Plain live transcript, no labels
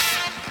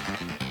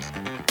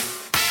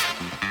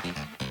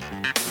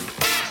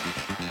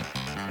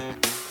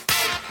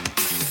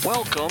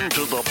Welcome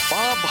to the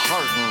Bob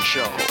Harden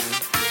Show,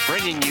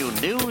 bringing you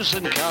news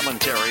and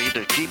commentary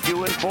to keep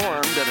you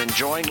informed and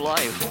enjoying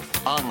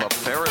life on the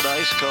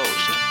Paradise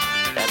Coast.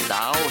 And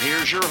now,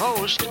 here's your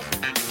host,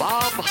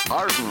 Bob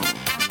Harden.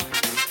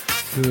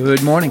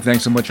 Good morning.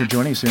 Thanks so much for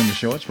joining us here on the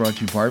show. It's brought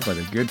to you in part by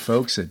the good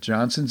folks at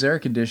Johnson's Air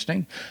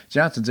Conditioning.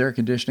 Johnson's Air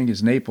Conditioning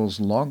is Naples'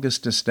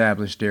 longest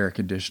established air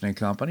conditioning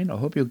company, and I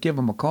hope you'll give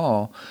them a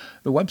call.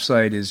 The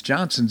website is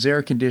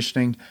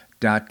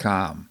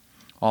johnsonsairconditioning.com.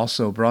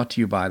 Also brought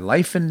to you by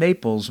Life in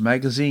Naples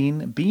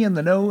magazine. Be in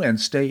the know and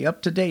stay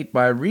up to date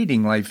by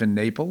reading Life in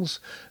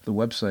Naples. The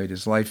website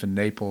is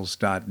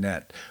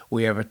lifeinnaples.net.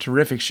 We have a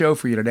terrific show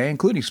for you today,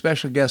 including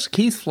special guest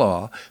Keith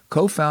Flaw,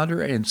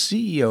 co-founder and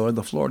CEO of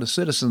the Florida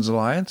Citizens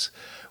Alliance.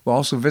 We'll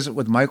also visit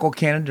with Michael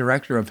Cannon,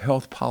 Director of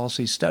Health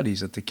Policy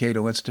Studies at the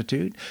Cato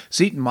Institute.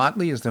 Seton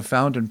Motley is the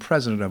founder and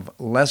president of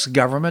Less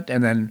Government,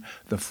 and then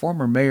the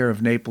former mayor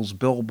of Naples,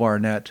 Bill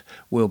Barnett,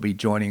 will be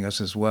joining us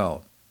as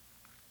well.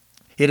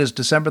 It is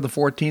December the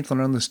 14th, and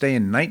on this day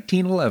in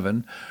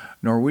 1911,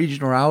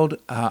 Norwegian Roald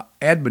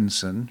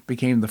Amundsen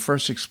became the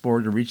first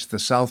explorer to reach the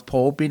South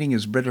Pole, beating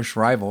his British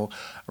rival,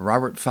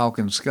 Robert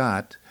Falcon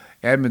Scott.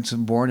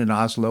 Amundsen, born in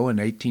Oslo in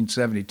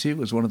 1872,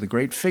 was one of the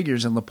great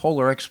figures in the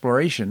polar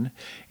exploration.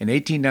 In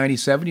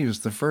 1897, he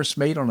was the first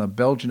mate on a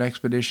Belgian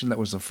expedition that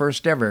was the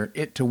first ever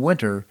to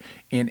winter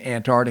in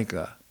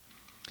Antarctica.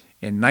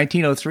 In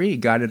 1903, he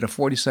guided a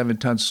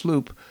 47-ton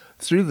sloop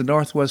through the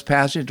Northwest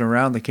Passage and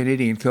around the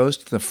Canadian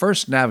coast, the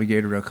first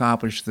navigator to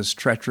accomplish this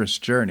treacherous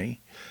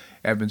journey.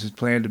 Amundsen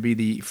planned to be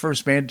the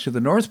first man to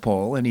the North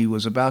Pole, and he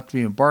was about to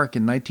embark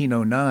in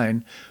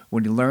 1909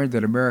 when he learned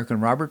that American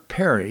Robert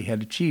Peary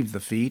had achieved the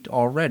feat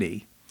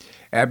already.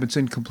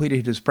 Amundsen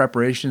completed his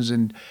preparations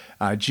in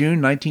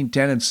June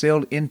 1910 and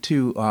sailed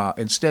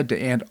instead to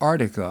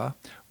Antarctica,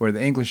 where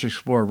the English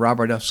explorer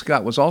Robert F.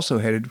 Scott was also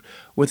headed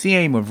with the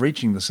aim of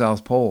reaching the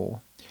South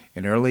Pole.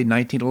 In early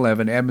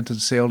 1911, Amundsen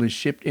sailed his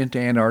ship into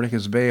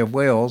Antarctica's Bay of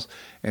Whales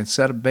and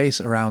set a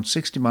base around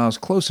 60 miles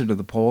closer to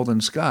the pole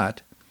than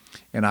Scott.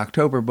 In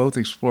October, both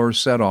explorers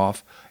set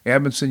off,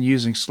 Amundsen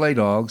using sleigh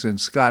dogs and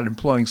Scott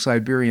employing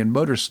Siberian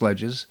motor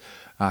sledges,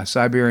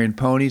 Siberian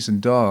ponies,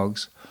 and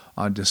dogs.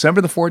 On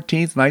December the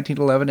 14th,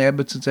 1911,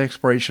 Amundsen's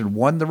exploration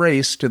won the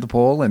race to the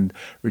pole and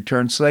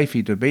returned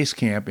safely to base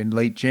camp in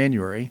late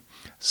January.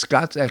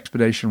 Scott's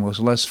expedition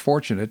was less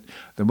fortunate.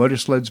 The motor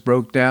sleds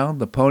broke down,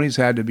 the ponies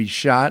had to be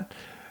shot,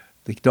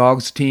 the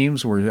dogs'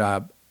 teams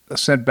were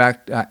sent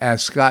back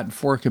as Scott and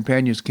four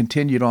companions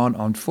continued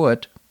on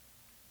foot.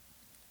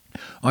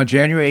 On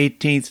January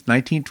 18,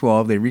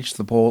 1912, they reached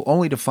the pole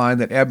only to find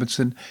that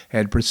Amundsen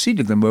had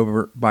preceded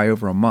them by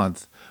over a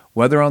month.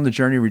 Weather on the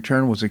journey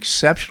return was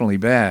exceptionally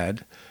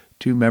bad.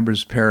 2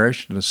 members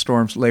perished, and the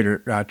storms later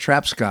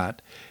trapped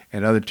Scott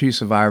and other 2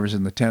 survivors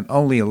in the tent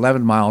only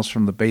 11 miles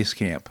from the base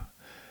camp.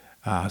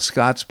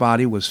 Scott's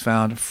body was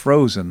found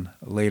frozen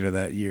later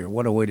that year.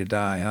 What a way to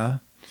die, huh?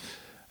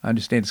 I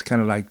understand it's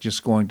kind of like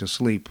just going to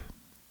sleep.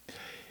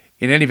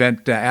 In any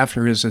event,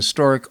 after his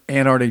historic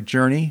Antarctic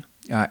journey,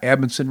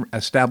 Amundsen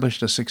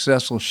established a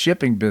successful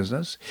shipping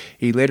business.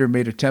 He later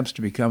made attempts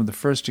to become the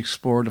first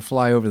explorer to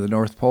fly over the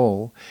North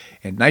Pole.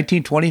 In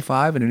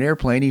 1925, in an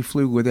airplane, he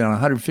flew within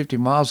 150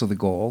 miles of the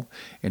goal.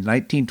 In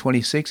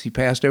 1926, he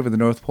passed over the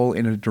North Pole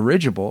in a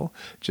dirigible,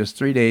 just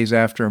 3 days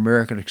after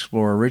American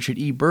explorer Richard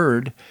E.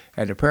 Byrd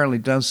had apparently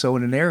done so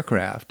in an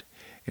aircraft.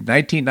 In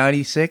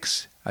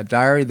 1996, a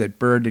diary that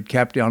Byrd had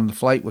kept on the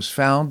flight was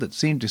found that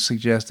seemed to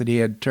suggest that he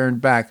had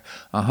turned back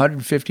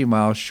 150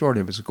 miles short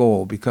of his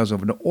goal because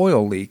of an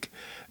oil leak,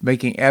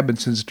 making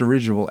Amundsen's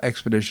dirigible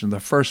expedition the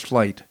first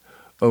flight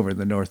over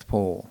the North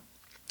Pole.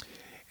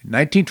 In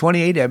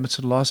 1928,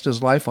 Amundsen lost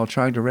his life while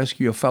trying to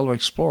rescue a fellow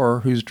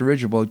explorer whose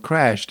dirigible had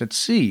crashed at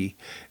sea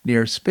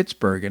near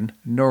Spitsbergen,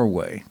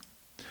 Norway.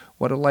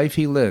 What a life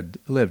he lived,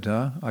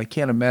 huh? I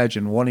can't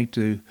imagine wanting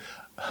to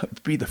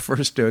be the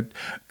first to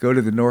go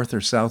to the North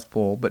or South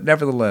Pole, but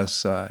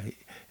nevertheless,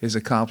 his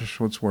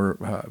accomplishments were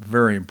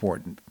very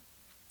important.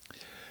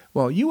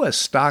 Well, U.S.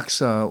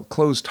 stocks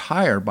closed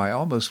higher by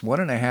almost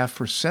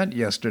 1.5%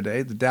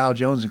 yesterday. The Dow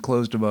Jones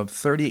closed above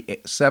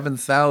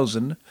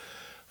 37,000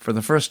 for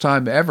the first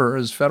time ever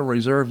as Federal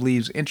Reserve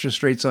leaves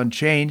interest rates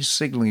unchanged,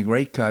 signaling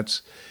rate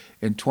cuts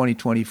in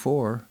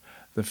 2024.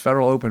 The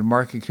Federal Open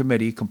Market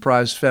Committee,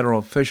 comprised federal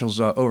officials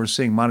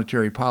overseeing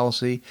monetary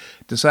policy,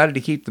 decided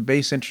to keep the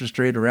base interest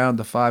rate around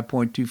the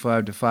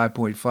 5.25 to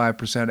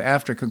 5.5%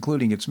 after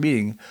concluding its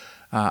meeting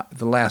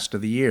the last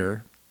of the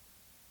year.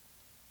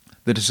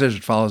 The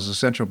decision follows the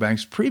central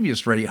bank's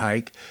previous rate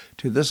hike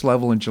to this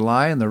level in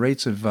July, and the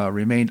rates have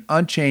remained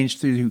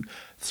unchanged through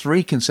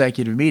 3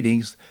 consecutive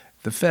meetings.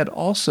 The Fed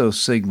also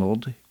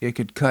signaled it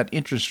could cut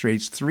interest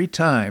rates 3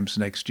 times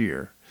next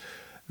year.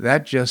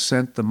 That just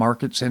sent the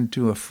markets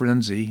into a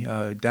frenzy.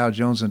 Dow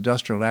Jones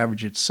Industrial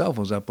Average itself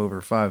was up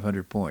over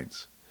 500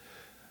 points.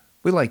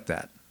 We like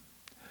that.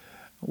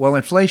 While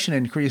inflation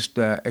and increased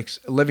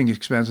living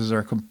expenses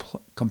are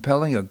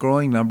compelling a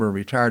growing number of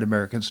retired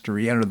Americans to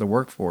re-enter the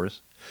workforce,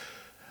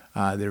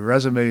 The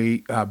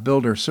Resume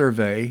Builder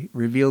survey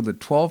revealed that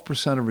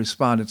 12% of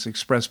respondents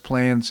expressed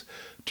plans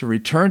to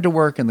return to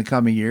work in the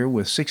coming year,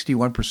 with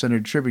 61%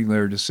 attributing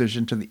their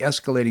decision to the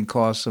escalating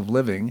costs of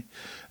living.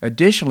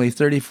 Additionally,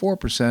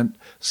 34%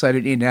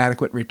 cited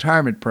inadequate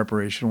retirement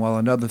preparation, while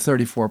another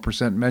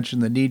 34%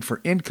 mentioned the need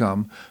for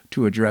income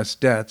to address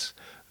debts.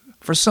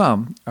 For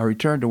some, a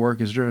return to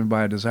work is driven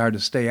by a desire to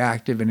stay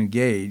active and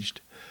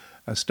engaged.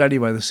 A study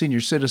by the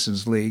Senior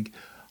Citizens League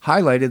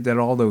highlighted that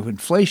although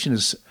inflation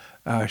is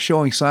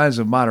showing signs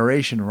of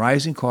moderation,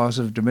 rising costs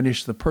have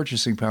diminished the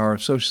purchasing power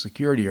of Social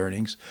Security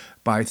earnings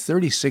by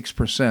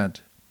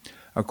 36%.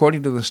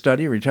 According to the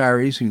study,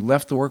 retirees who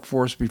left the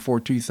workforce before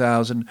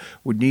 2000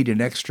 would need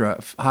an extra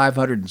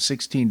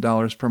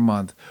 $516 per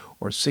month,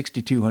 or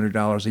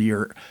 $6,200 a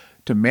year,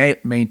 to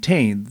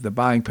maintain the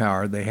buying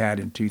power they had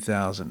in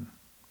 2000.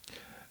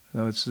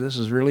 So this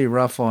is really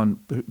rough on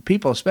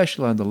people,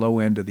 especially on the low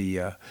end of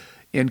the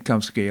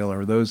income scale,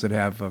 or those that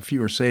have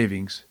fewer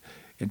savings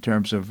in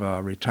terms of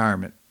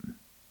retirement.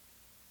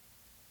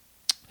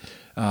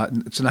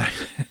 It's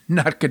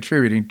not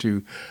contributing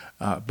to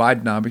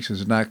Bidenomics.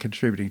 Is not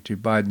contributing to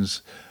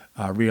Biden's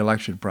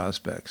re-election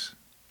prospects.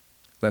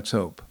 Let's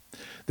hope.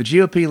 The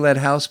GOP-led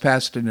House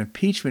passed an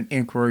impeachment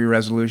inquiry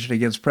resolution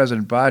against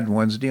President Biden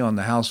Wednesday on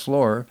the House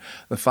floor.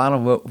 The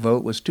final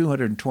vote was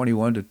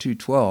 221 to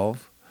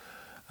 212.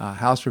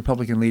 House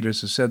Republican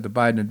leaders have said the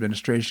Biden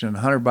administration and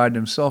Hunter Biden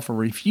himself are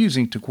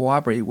refusing to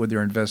cooperate with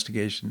their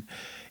investigation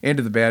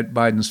into the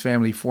Biden's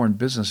family foreign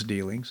business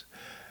dealings.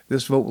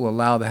 This vote will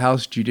allow the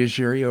House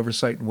Judiciary,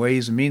 Oversight and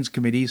Ways and Means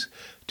Committees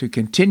to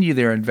continue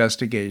their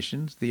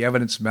investigations. The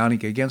evidence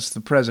mounting against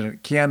the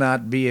president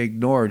cannot be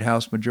ignored,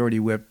 House Majority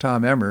Whip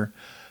Tom Emmer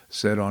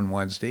said on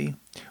Wednesday.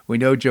 We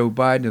know Joe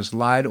Biden has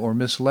lied or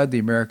misled the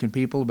American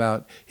people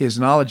about his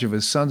knowledge of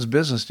his son's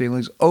business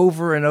dealings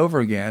over and over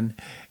again,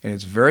 and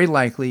it's very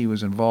likely he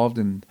was involved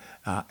in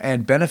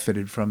and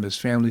benefited from his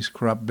family's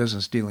corrupt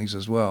business dealings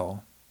as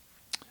well.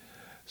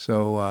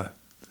 So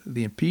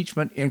the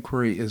impeachment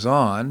inquiry is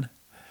on.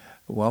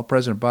 Well,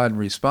 President Biden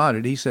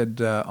responded. He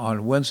said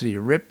on Wednesday he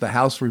ripped the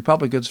House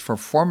Republicans for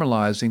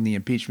formalizing the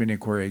impeachment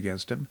inquiry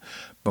against him,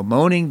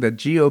 bemoaning that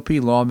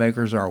GOP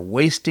lawmakers are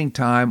wasting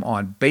time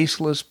on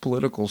baseless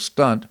political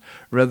stunt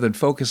rather than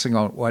focusing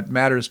on what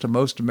matters to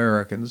most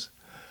Americans.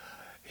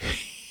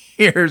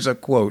 Here's a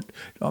quote.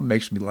 It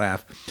makes me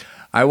laugh.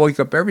 I wake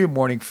up every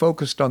morning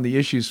focused on the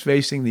issues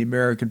facing the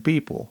American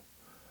people,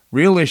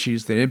 real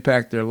issues that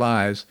impact their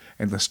lives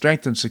and the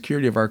strength and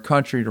security of our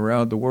country and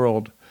around the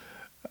world.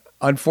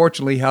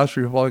 Unfortunately, House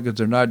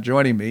Republicans are not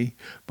joining me,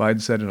 Biden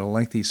said in a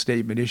lengthy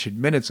statement issued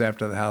minutes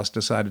after the House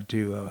decided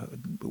to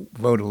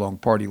vote along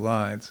party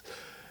lines.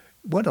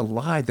 What a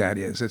lie that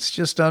is. It's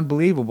just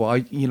unbelievable.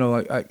 I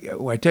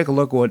take a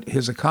look at what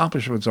his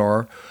accomplishments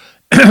are,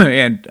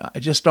 and I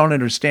just don't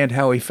understand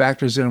how he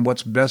factors in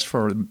what's best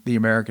for the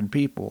American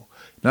people.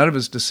 None of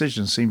his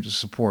decisions seem to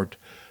support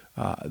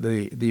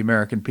the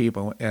American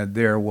people and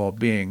their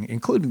well-being,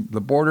 including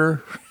the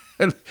border.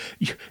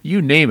 You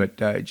name it.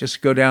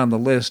 Just go down the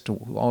list.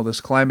 All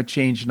this climate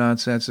change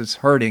nonsense, it's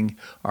hurting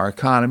our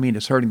economy and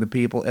it's hurting the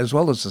people as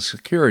well as the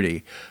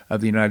security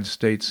of the United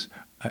States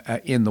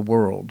in the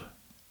world.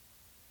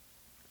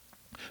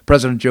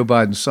 President Joe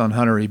Biden's son,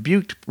 Hunter,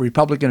 rebuked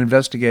Republican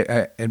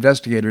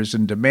investigators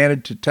and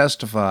demanded to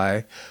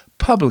testify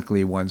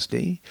publicly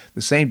Wednesday,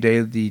 the same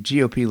day that the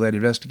GOP-led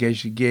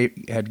investigation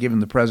had given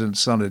the president's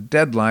son a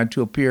deadline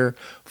to appear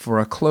for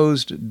a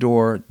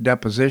closed-door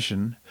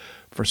deposition.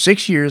 For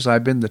 6 years,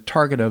 I've been the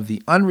target of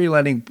the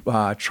unrelenting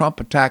Trump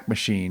attack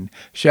machine,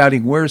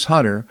 shouting, "Where's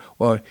Hunter?"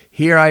 Well,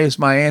 here is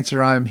my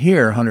answer. I'm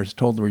here, Hunter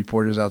told the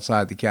reporters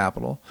outside the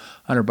Capitol.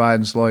 Hunter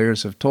Biden's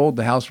lawyers have told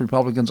the House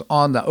Republicans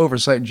on the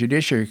Oversight and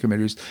Judiciary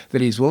Committees that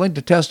he's willing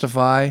to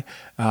testify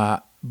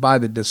by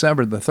the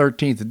December the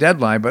 13th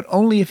deadline, but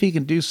only if he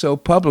can do so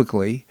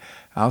publicly.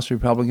 House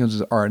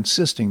Republicans are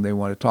insisting they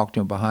want to talk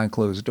to him behind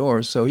closed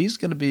doors, so he's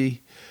going to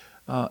be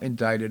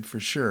indicted for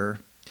sure.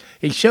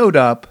 He showed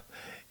up.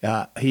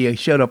 He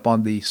showed up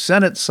on the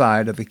Senate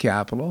side of the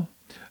Capitol.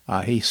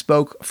 He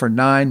spoke for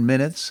 9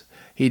 minutes.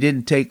 He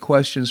didn't take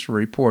questions from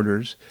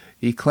reporters.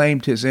 He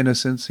claimed his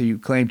innocence. He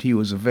claimed he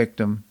was a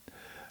victim.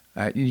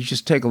 You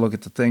just take a look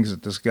at the things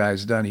that this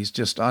guy's done. He's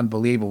just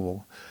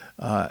unbelievable.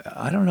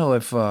 I don't know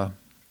if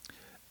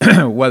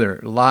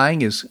whether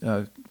lying is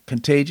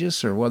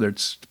contagious or whether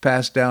it's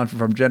passed down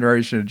from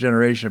generation to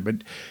generation, but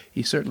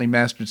he certainly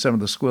mastered some of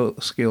the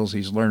skills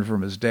he's learned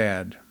from his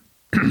dad.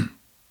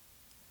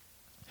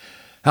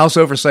 House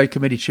Oversight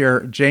Committee Chair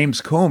James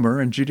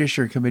Comer and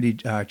Judiciary Committee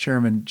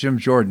Chairman Jim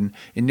Jordan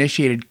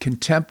initiated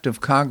contempt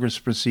of Congress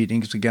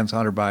proceedings against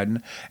Hunter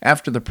Biden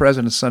after the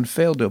president's son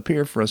failed to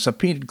appear for a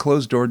subpoenaed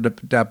closed-door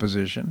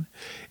deposition.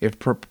 If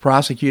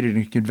prosecuted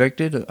and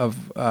convicted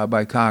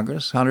by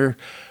Congress, Hunter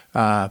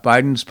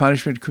Biden's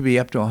punishment could be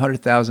up to a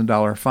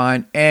 $100,000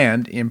 fine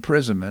and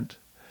imprisonment.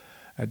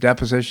 A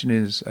deposition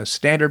is a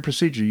standard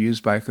procedure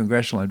used by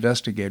congressional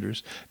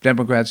investigators.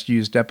 Democrats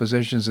use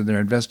depositions in their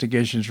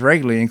investigations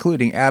regularly,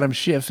 including Adam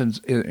Schiff's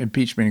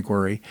impeachment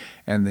inquiry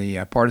and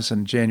the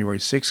partisan January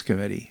 6th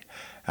committee.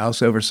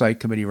 House Oversight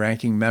Committee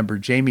ranking member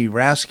Jamie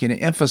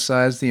Raskin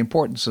emphasized the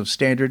importance of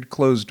standard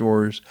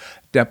closed-doors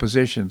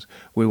depositions.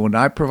 We will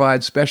not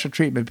provide special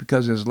treatment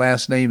because his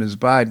last name is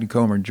Biden,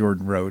 Comer and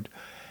Jordan wrote.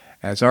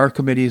 As our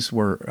committees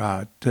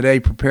were today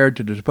prepared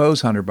to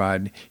depose Hunter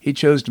Biden, he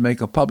chose to make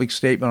a public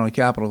statement on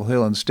Capitol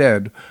Hill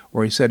instead,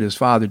 where he said his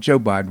father, Joe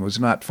Biden, was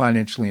not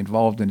financially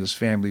involved in his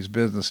family's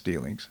business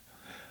dealings.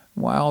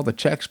 Why all the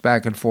checks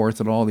back and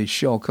forth at all these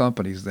shell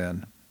companies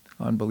then?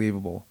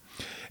 Unbelievable.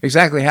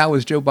 Exactly how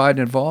was Joe Biden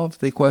involved,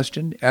 they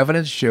questioned.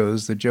 Evidence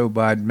shows that Joe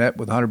Biden met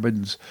with Hunter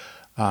Biden's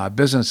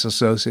business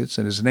associates,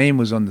 and his name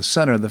was on the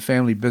center of the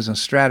family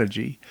business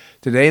strategy.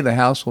 Today, the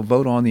House will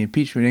vote on the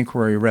impeachment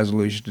inquiry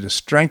resolution to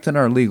strengthen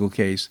our legal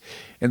case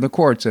in the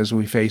courts as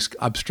we face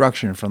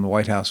obstruction from the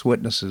White House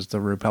witnesses,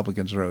 the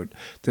Republicans wrote.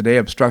 Today,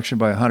 obstruction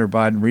by Hunter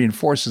Biden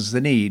reinforces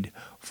the need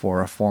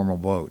for a formal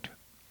vote.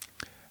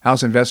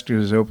 House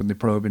investigators opened the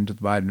probe into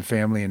the Biden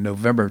family in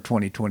November of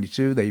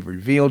 2022. They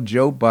revealed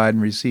Joe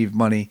Biden received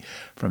money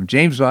from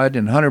James Biden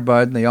and Hunter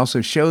Biden. They also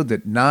showed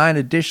that 9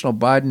 additional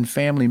Biden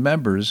family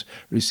members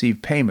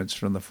received payments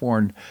from the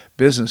foreign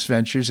business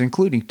ventures,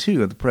 including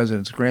 2 of the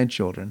president's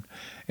grandchildren.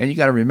 And you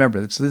got to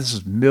remember, this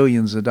is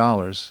millions of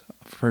dollars.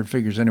 I've heard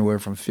figures anywhere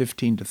from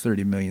 $15 to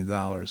 $30 million.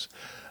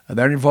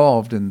 They're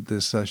involved in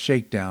this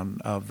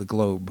shakedown of the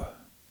globe.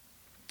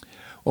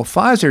 Well,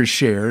 Pfizer's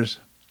shares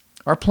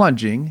are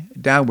plunging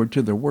downward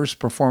to their worst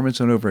performance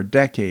in over a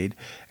decade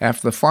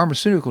after the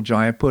pharmaceutical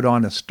giant put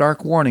on a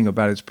stark warning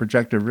about its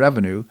projected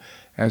revenue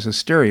as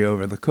hysteria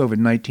over the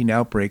COVID-19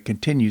 outbreak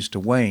continues to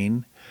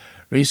wane.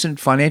 Recent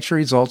financial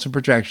results and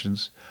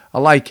projections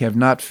alike have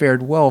not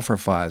fared well for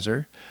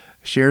Pfizer.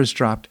 Shares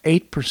dropped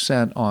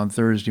 8% on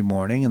Thursday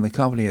morning, and the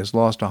company has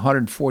lost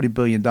 $140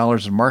 billion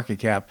in market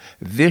cap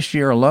this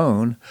year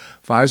alone.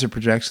 Pfizer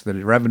projects that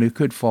its revenue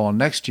could fall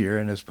next year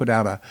and has put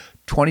out a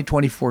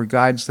 2024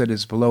 guidance that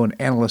is below an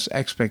analyst's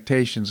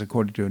expectations,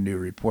 according to a new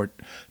report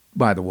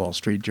by the Wall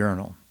Street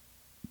Journal.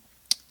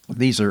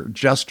 These are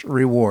just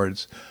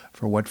rewards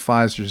for what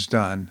Pfizer's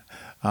done.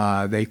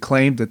 They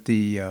claimed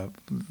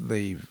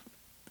that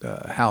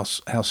how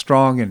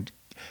strong and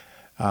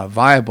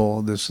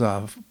viable this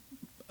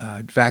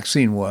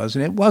vaccine was,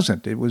 and it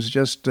wasn't. It was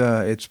just,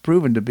 it's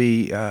proven to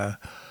be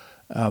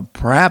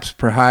perhaps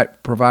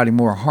providing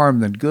more harm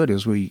than good,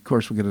 as we're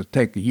going to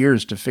take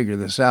years to figure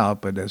this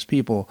out, but as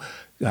people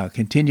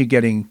continue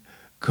getting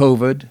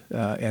COVID,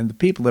 and the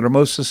people that are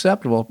most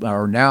susceptible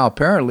are now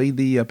apparently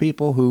the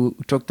people who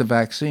took the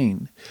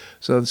vaccine.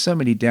 So there's so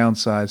many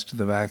downsides to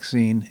the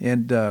vaccine,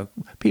 and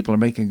people are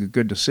making a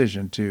good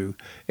decision to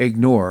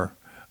ignore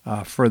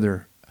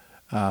further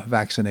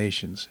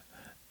vaccinations.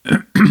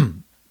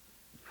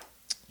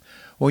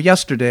 Well,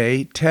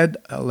 yesterday, Ted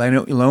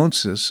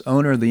Leonsis,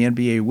 owner of the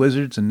NBA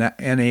Wizards and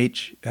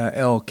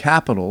NHL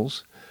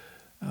Capitals,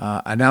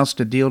 announced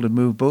a deal to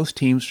move both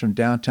teams from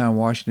downtown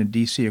Washington,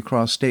 D.C.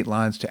 across state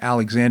lines to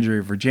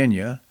Alexandria,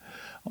 Virginia.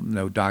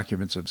 No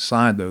documents have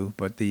signed, though,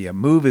 but the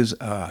move is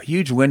a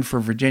huge win for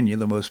Virginia,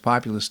 the most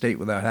populous state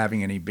without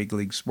having any big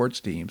league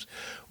sports teams,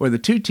 where the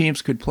two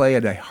teams could play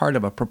at the heart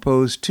of a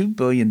proposed $2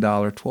 billion,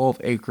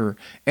 12-acre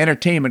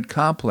entertainment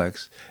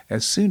complex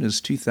as soon as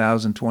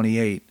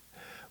 2028.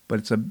 But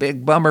it's a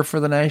big bummer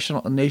for the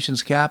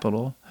nation's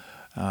capital.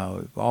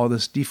 All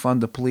this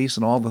defund the police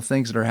and all the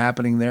things that are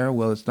happening there,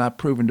 well, it's not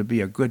proven to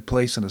be a good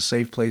place and a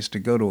safe place to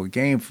go to a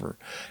game for.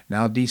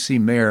 Now, D.C.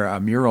 Mayor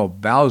Muriel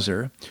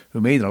Bowser,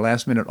 who made the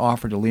last-minute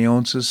offer to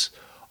Leonsis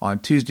on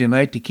Tuesday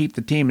night to keep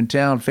the team in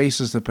town,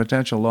 faces the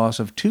potential loss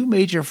of 2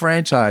 major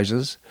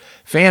franchises,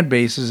 fan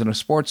bases, and a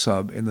sports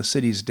hub in the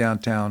city's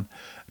downtown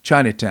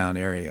Chinatown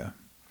area.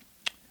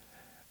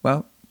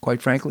 Well,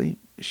 quite frankly,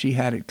 she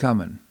had it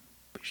coming.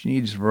 She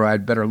needs to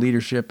provide better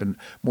leadership and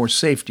more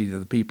safety to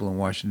the people in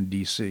Washington,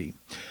 D.C.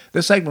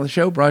 This segment of the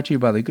show brought to you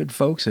by the good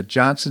folks at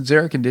Johnson's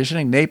Air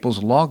Conditioning,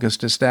 Naples'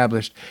 longest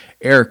established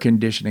air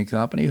conditioning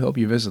company. Hope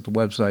you visit the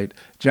website,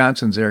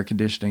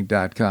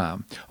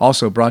 johnsonsairconditioning.com.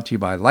 Also brought to you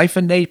by Life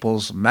in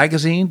Naples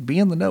magazine. Be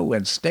in the know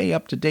and stay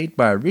up to date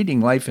by reading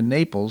Life in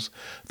Naples.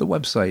 The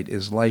website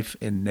is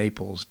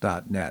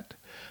lifeinnaples.net.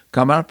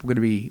 Coming up, we're going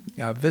to be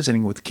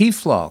visiting with Keith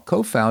Flaw,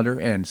 co-founder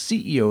and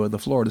CEO of the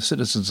Florida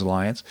Citizens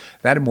Alliance.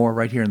 That and more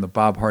right here in The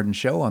Bob Harden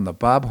Show on the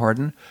Bob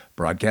Harden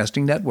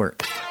Broadcasting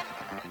Network.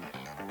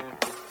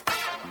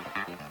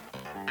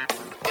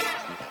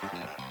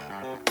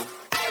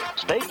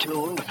 Stay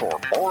tuned for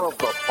more of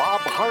The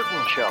Bob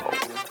Harden Show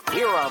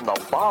here on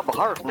the Bob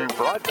Harden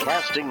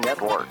Broadcasting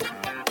Network.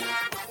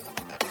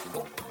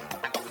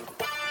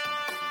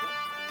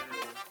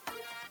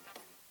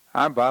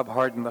 I'm Bob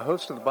Harden, the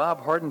host of The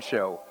Bob Harden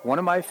Show. One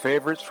of my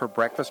favorites for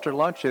breakfast or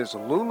lunch is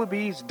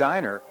Lulabee's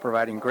Diner,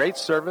 providing great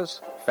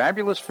service,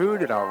 fabulous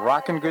food, and a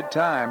rockin' good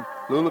time.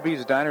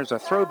 Lulabee's Diner is a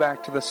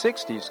throwback to the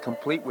 60s,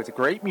 complete with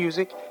great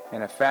music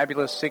and a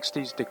fabulous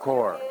 60s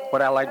decor.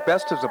 What I like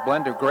best is a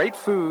blend of great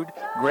food,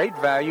 great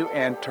value,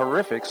 and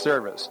terrific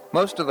service.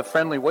 Most of the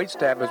friendly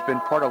waitstaff has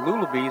been part of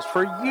Lulabee's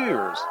for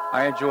years.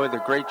 I enjoy the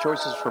great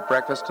choices for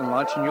breakfast and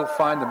lunch, and you'll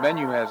find the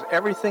menu has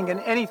everything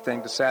and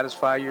anything to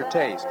satisfy your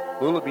taste.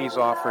 Lulabee's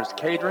offers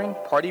catering,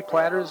 party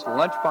platters,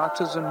 lunch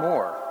boxes, and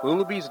more.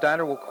 Lulabee's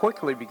Diner will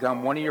quickly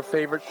become one of your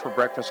favorites for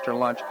breakfast or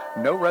lunch.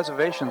 No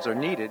reservations are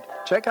needed.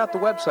 Check out the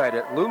website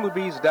at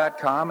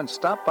lulabees.com and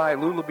stop by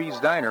Lulabee's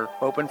Diner,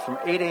 open from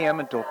 8 a.m.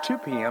 until 2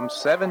 p.m.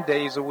 7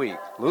 days a week.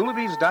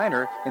 Lulabee's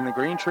Diner in the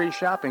Green Tree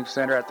Shopping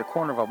Center at the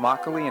corner of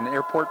Immokalee and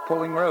Airport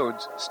Pulling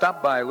Roads.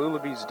 Stop by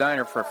Lulabee's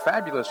Diner for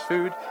fabulous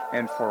food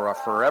and for a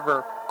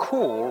forever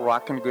cool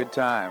rockin' good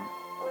time.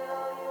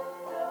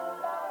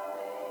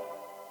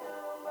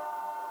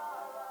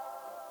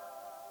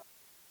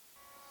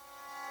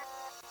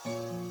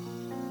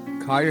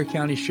 Collier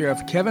County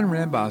Sheriff Kevin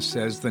Rambaugh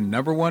says the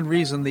number one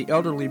reason the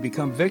elderly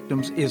become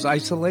victims is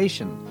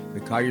isolation.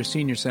 The Collier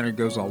Senior Center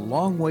goes a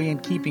long way in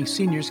keeping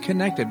seniors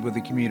connected with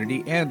the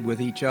community and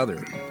with each other.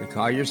 The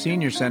Collier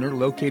Senior Center,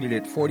 located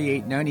at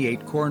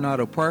 4898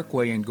 Coronado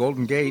Parkway in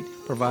Golden Gate,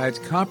 provides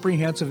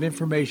comprehensive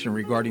information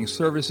regarding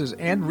services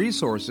and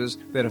resources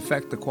that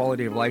affect the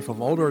quality of life of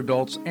older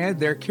adults and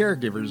their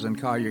caregivers in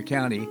Collier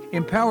County,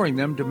 empowering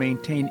them to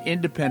maintain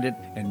independent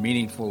and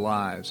meaningful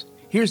lives.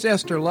 Here's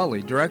Esther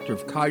Lully, Director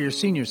of Collier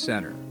Senior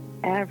Center.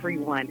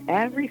 Everyone,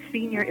 every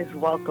senior is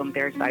welcome.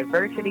 There's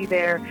diversity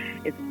there.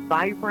 It's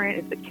vibrant.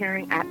 It's a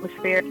caring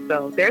atmosphere.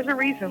 So there's a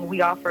reason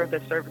we offer the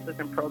services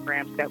and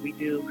programs that we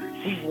do.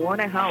 We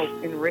want to help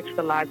enrich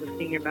the lives of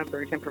senior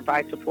members and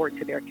provide support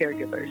to their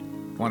caregivers.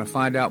 Want to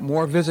find out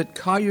more? Visit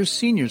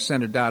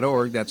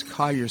collierseniorcenter.org. That's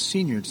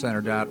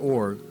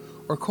collierseniorcenter.org.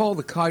 Or call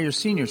the Collier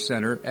Senior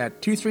Center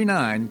at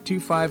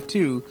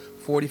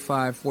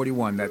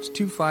 239-252-4541. That's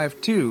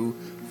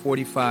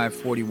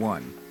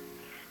 252-4541.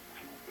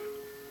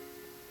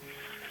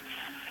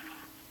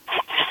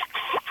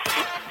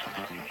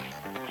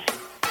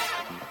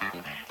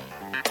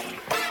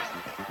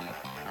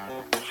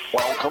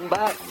 Welcome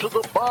back to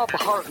the Bob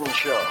Harden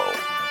Show.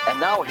 And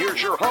now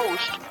here's your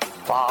host,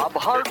 Bob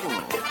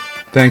Harden.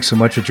 Thanks so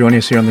much for joining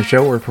us here on the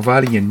show. We're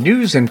providing you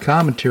news and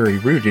commentary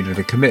rooted in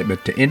a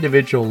commitment to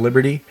individual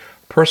liberty,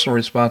 personal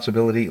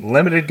responsibility,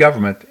 limited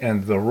government,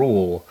 and the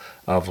rule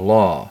of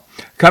law.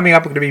 Coming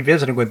up, we're going to be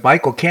visiting with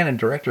Michael Cannon,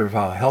 Director of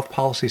Health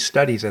Policy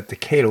Studies at the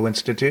Cato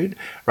Institute.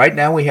 Right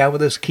now we have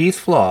with us Keith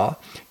Flaw.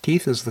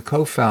 Keith is the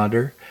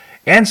co-founder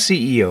and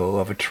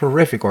CEO of a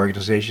terrific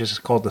organization. It's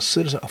called the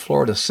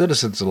Florida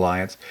Citizens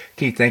Alliance.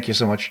 Keith, thank you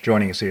so much for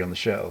joining us here on the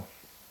show.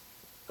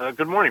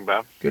 Good morning,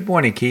 Bob. Good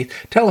morning, Keith.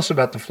 Tell us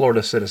about the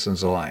Florida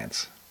Citizens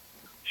Alliance.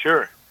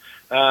 Sure.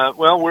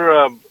 Well, we're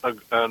a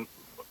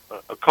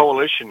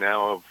coalition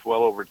now of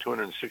well over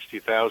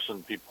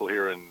 260,000 people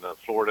here in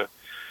Florida.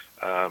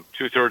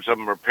 Two-thirds of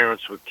them are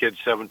parents with kids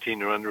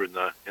 17 or under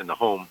in the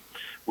home.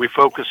 We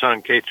focus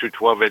on K through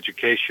 12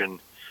 education,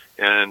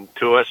 and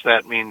to us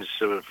that means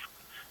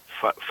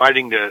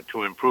fighting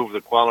to improve the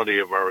quality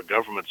of our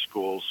government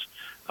schools.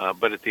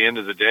 But at the end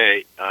of the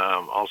day,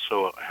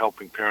 also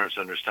helping parents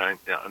understand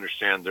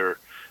there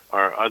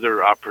are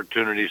other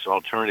opportunities,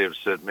 alternatives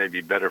that may be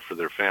better for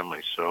their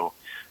families. So,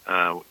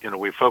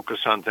 we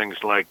focus on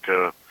things like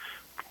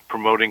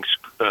promoting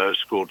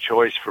school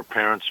choice for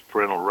parents,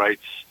 parental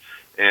rights,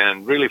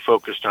 and really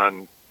focused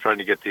on trying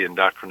to get the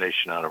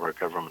indoctrination out of our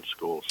government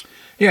schools.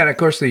 Yeah, and of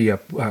course the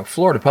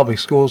Florida public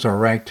schools are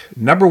ranked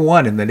number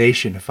one in the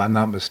nation, if I'm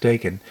not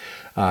mistaken,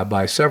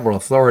 by several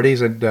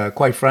authorities. And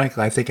quite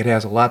frankly, I think it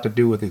has a lot to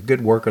do with the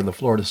good work of the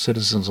Florida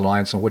Citizens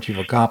Alliance and what you've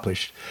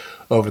accomplished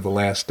over the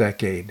last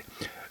decade.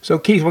 So,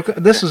 Keith,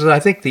 this is, I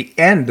think, the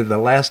end of the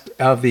last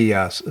of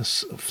the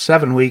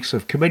 7 weeks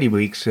of committee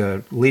weeks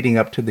leading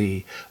up to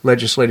the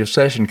legislative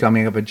session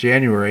coming up in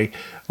January.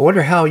 I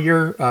wonder how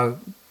your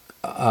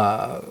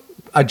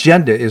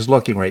agenda is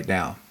looking right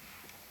now.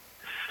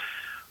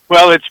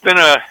 Well, it's been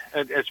a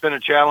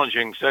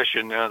challenging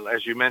session.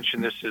 As you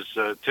mentioned,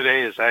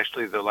 today is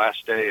actually the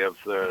last day of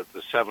the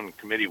 7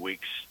 committee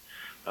weeks.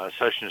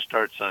 Session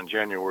starts on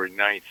January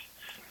 9th.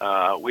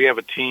 We have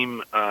a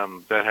team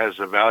that has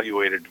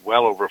evaluated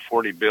well over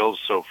 40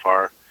 bills so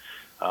far.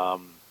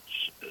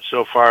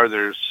 So far,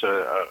 there's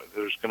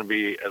going to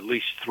be at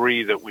least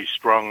 3 that we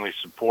strongly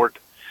support.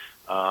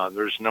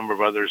 There's a number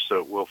of others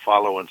that will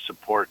follow and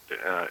support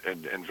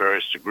in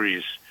various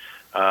degrees.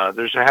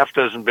 There's a half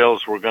dozen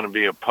bills we're going to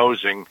be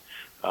opposing.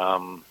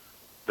 The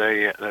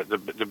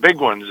big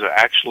ones,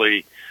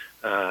 actually,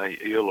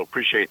 you'll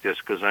appreciate this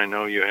because I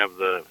know you have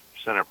the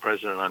Senate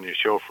President on your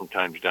show from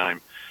time to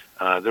time.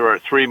 There are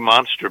 3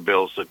 monster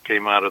bills that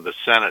came out of the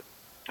Senate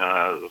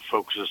that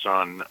focuses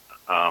on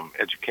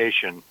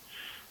education.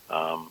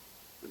 The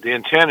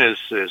intent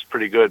is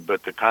pretty good,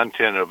 but the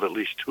content of at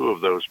least 2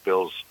 of those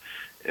bills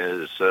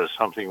is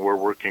something we're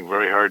working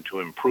very hard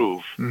to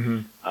improve.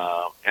 Mm-hmm.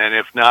 And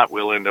if not,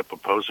 we'll end up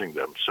opposing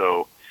them.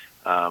 So,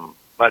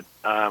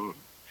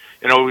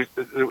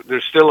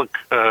 there's still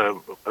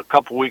a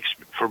couple weeks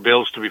for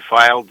bills to be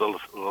filed. The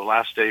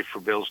last day for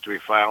bills to be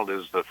filed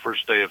is the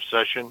first day of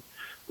session,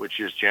 which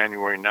is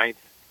January 9th.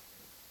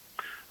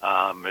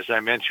 As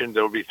I mentioned,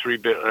 there will be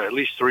at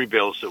least three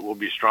bills that we'll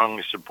be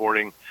strongly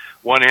supporting.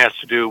 One has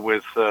to do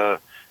with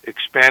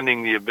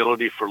expanding the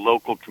ability for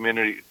local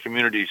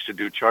communities to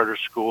do charter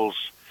schools.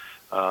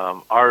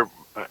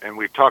 And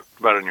we talked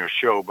about it in your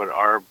show, but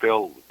our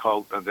bill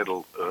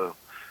that'll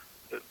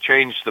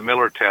change the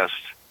Miller test,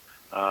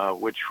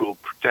 which will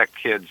protect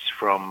kids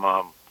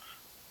from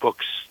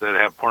books that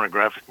have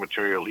pornographic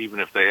material, even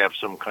if they have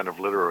some kind of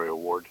literary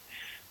award.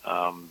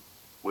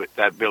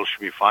 That bill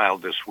should be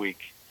filed this week.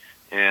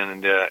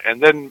 And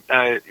then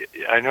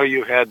I know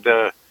you had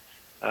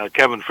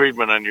Kevin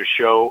Friedman on your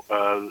show.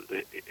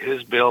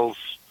 His bills,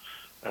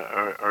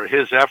 or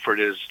his effort,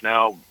 has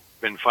now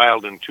been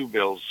filed in two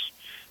bills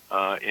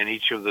in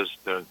each of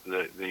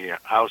the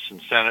House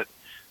and Senate.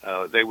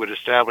 They would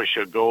establish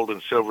a gold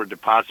and silver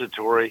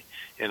depository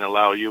and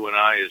allow you and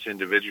I as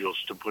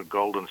individuals to put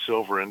gold and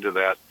silver into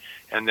that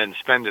and then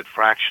spend it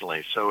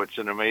fractionally. So it's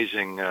an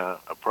amazing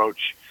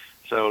approach.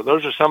 So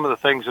those are some of the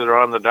things that are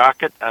on the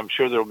docket. I'm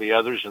sure there will be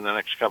others in the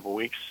next couple of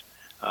weeks,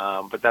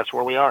 but that's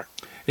where we are.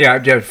 Yeah,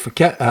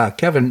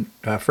 Kevin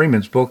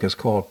Freeman's book is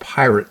called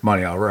Pirate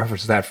Money. I'll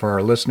reference that for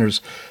our listeners'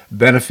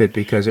 benefit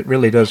because it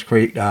really does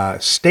create a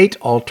state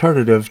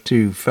alternative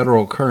to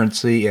federal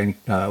currency and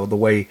the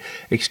way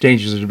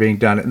exchanges are being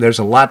done. And there's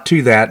a lot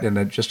to that, and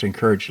I just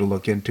encourage you to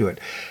look into it.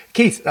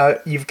 Keith,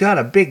 you've got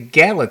a big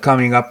gala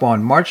coming up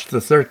on March the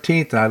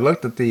 13th, and I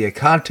looked at the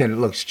content. It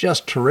looks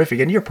just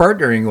terrific. And you're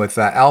partnering with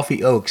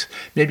Alfie Oakes.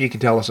 Maybe you can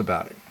tell us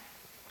about it.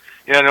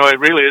 Yeah, no, it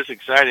really is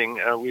exciting.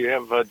 We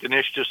have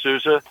Dinesh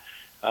D'Souza.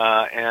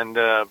 And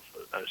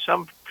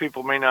some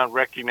people may not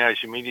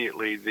recognize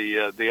immediately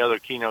the other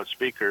keynote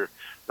speaker,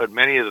 but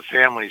many of the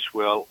families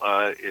will.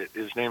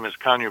 His name is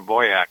Kanye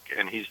Boyack,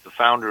 and he's the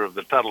founder of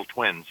the Tuttle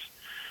Twins.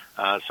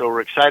 So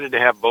we're excited to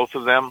have both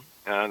of them.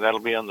 That'll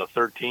be on the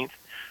 13th.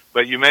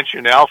 But you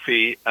mentioned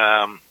Alfie.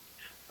 The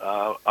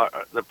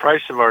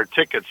price of our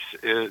tickets,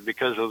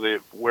 because of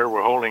where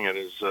we're holding it,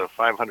 is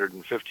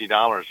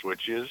 $550,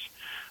 which is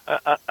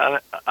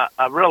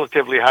a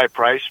relatively high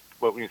price.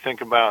 But when you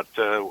think about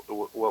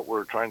what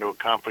we're trying to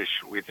accomplish,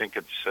 we think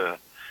it's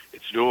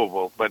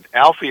doable. But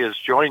Alfie has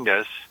joined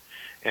us,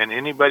 and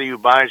anybody who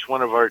buys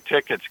one of our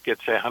tickets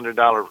gets a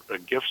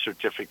 $100 gift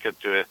certificate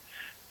to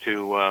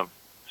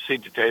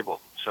Seed to Table.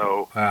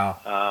 So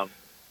wow.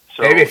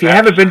 So if you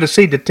haven't been to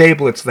Seed to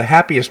Table, it's the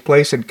happiest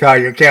place in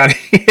Collier County.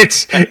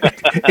 It's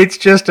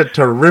just a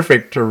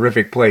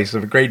terrific place.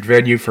 A great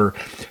venue for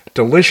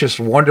delicious,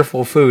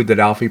 wonderful food that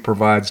Alfie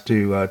provides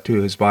to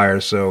his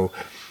buyers. So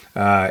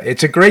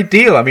it's a great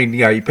deal. I mean,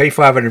 you pay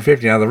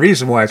 $550. Now, the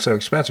reason why it's so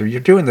expensive,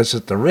 you're doing this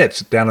at the Ritz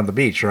down on the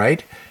beach,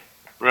 right?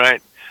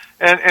 Right,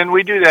 and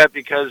we do that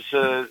because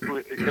we're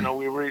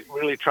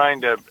really trying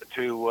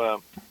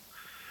to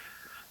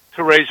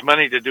raise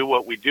money to do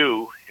what we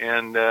do,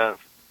 and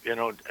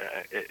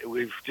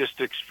we've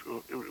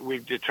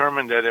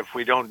determined that if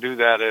we don't do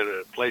that at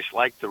a place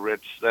like the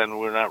Ritz, then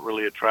we're not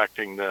really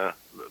attracting the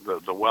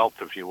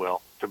wealth, if you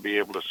will, to be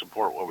able to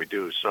support what we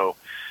do. So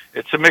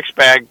it's a mixed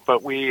bag,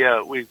 but we've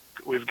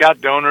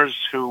got donors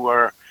who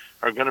are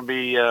going to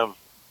be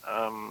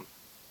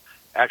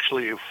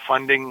actually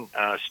funding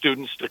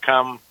students to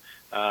come.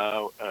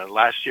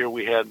 Last year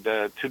we had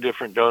two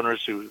different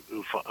donors who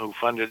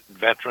funded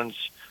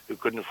veterans who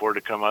couldn't afford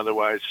to come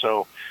otherwise.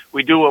 So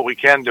we do what we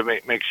can to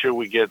make sure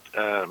we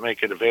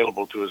make it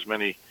available to as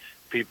many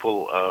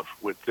people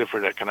with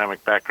different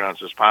economic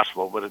backgrounds as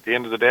possible. But at the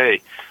end of the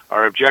day,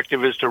 our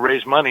objective is to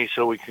raise money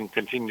so we can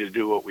continue to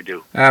do what we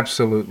do.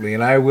 Absolutely.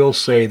 And I will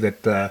say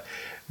that the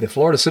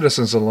Florida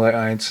Citizens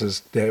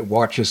Alliance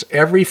watches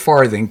every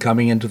farthing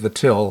coming into the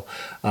till.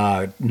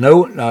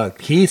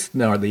 Keith,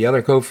 nor the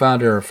other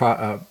co-founder,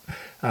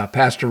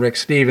 Pastor Rick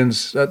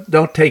Stevens,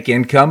 don't take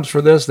incomes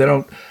for this. They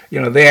don't,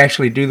 they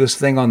actually do this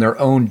thing on their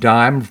own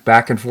dime,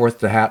 back and forth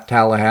to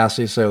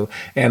Tallahassee. So,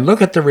 and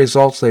look at the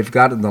results they've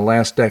got in the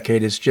last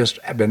decade. It's just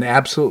been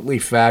absolutely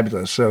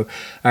fabulous. So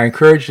I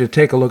encourage you to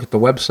take a look at the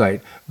website,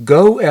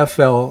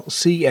 goflca.org,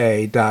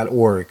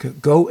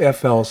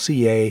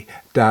 goflca.org,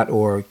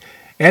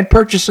 and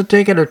purchase a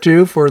ticket or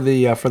two for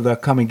the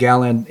coming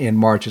gala in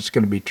March. It's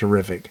going to be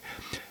terrific.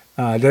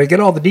 Did I get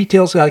all the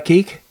details,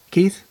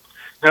 Keith?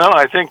 No,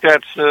 I think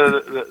that's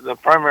the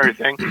primary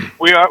thing.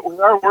 We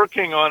are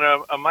working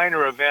on a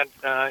minor event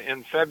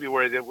in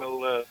February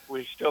that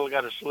we still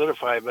got to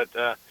solidify,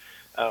 but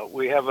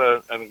we have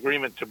an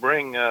agreement to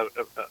bring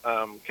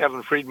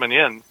Kevin Friedman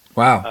in.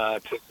 Wow.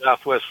 To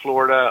Southwest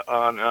Florida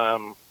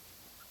on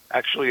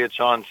actually it's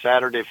on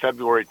Saturday,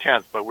 February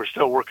 10th, but we're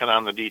still working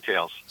on the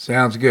details.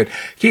 Sounds good.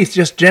 Keith,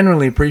 just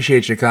generally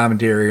appreciate your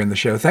commentary in the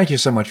show. Thank you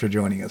so much for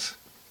joining us.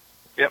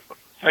 Yep.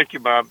 Thank you,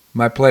 Bob.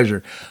 My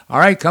pleasure. All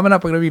right, coming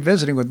up, we're going to be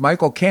visiting with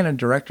Michael Cannon,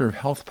 Director of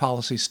Health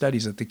Policy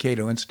Studies at the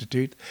Cato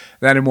Institute.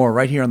 That and more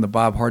right here on The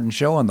Bob Harden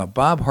Show on the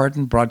Bob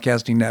Harden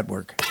Broadcasting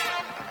Network.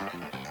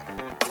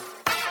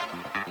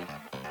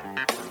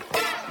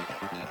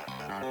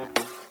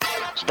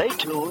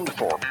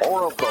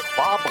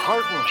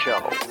 Harden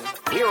Show,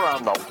 here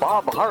on the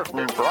Bob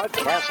Harden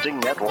Broadcasting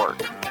Network.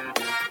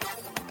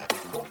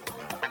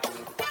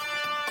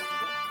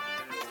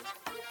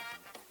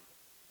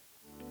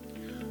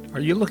 Are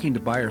you looking to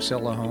buy or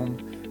sell a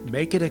home?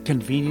 Make it a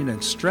convenient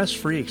and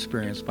stress-free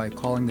experience by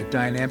calling the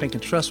dynamic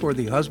and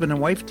trustworthy husband and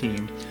wife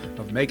team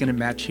of Megan and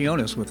Matt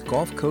Chionis with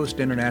Gulf Coast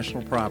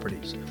International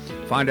Properties.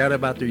 Find out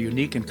about their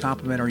unique and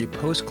complimentary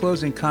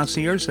post-closing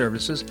concierge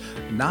services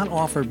not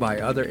offered by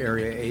other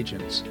area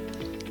agents.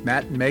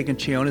 Matt and Megan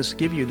Chionis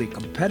give you the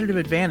competitive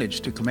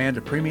advantage to command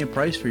a premium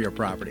price for your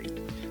property.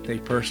 They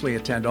personally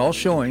attend all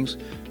showings,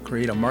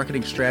 create a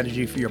marketing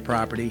strategy for your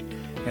property,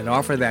 and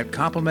offer that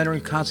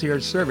complimentary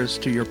concierge service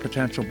to your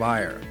potential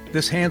buyer.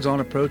 This hands-on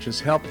approach has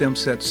helped them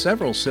set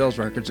several sales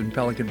records in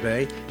Pelican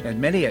Bay and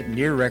many at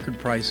near-record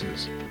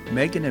prices.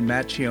 Megan and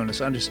Matt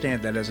Chionis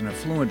understand that as an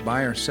affluent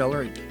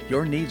buyer-seller,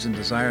 your needs and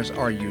desires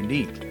are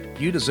unique.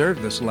 You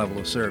deserve this level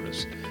of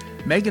service.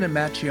 Megan and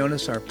Matt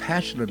Chionis are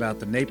passionate about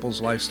the Naples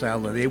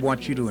lifestyle and they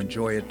want you to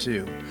enjoy it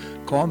too.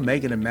 Call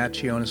Megan and Matt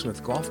Chionis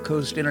with Gulf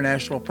Coast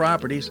International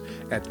Properties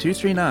at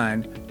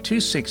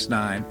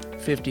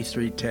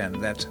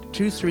 239-269-5310. That's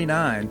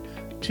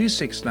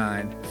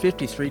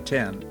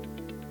 239-269-5310.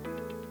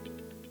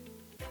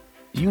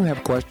 Do you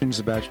have questions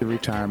about your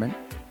retirement?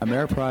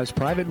 Ameriprise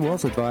Private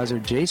Wealth Advisor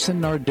Jason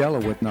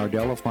Nardella with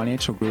Nardella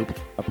Financial Group,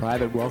 a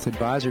private wealth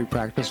advisory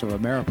practice of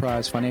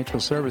Ameriprise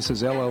Financial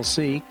Services,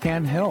 LLC,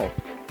 can help.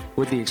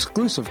 With the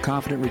exclusive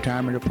Confident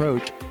Retirement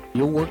approach,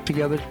 you'll work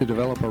together to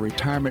develop a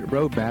retirement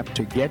roadmap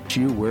to get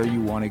you where you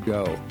want to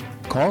go.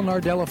 Call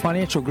Nardella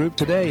Financial Group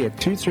today at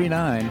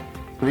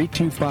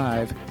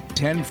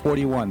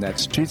 239-325-1041.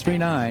 That's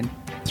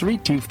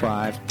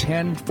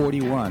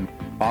 239-325-1041.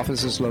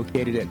 Office is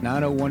located at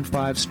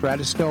 9015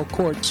 Stratusdale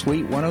Court,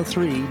 Suite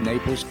 103,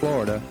 Naples,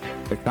 Florida.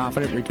 The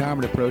Confident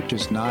Retirement approach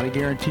is not a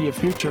guarantee of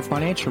future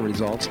financial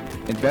results.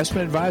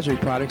 Investment advisory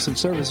products and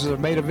services are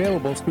made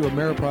available through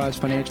Ameriprise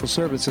Financial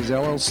Services,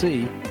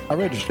 LLC, a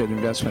registered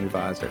investment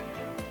advisor.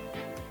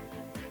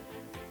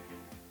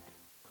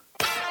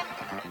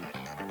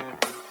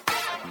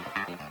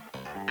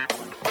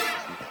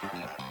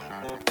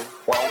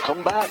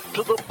 Welcome back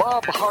to the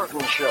Bob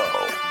Harden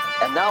Show.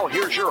 And now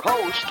here's your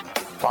host,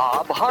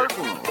 Bob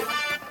Harden.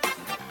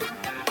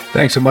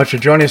 Thanks so much for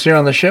joining us here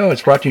on the show.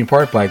 It's brought to you in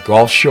part by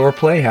Gulf Shore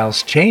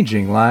Playhouse,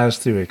 changing lives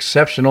through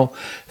exceptional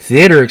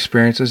theater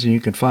experiences. And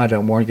you can find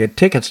out more and get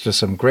tickets to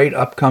some great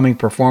upcoming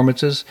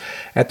performances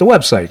at the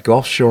website,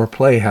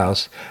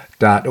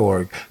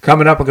 gulfshoreplayhouse.org.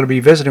 Coming up, we're going to be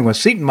visiting with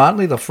Seton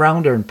Motley, the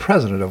founder and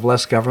president of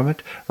Less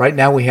Government. Right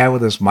now we have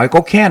with us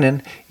Michael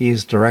Cannon.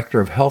 He's Director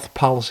of Health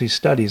Policy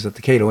Studies at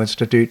the Cato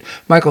Institute.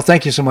 Michael,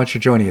 thank you so much for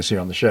joining us here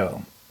on the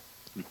show.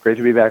 Great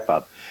to be back,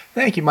 Bob.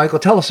 Thank you, Michael.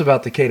 Tell us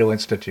about the Cato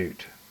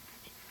Institute.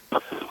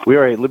 We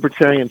are a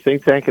libertarian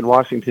think tank in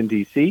Washington,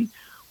 D.C.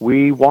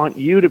 We want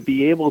you to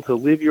be able to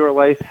live your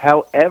life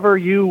however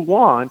you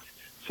want,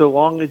 so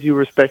long as you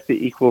respect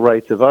the equal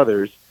rights of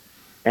others.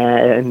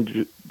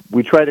 And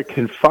we try to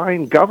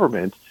confine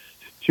government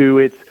to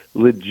its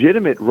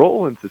legitimate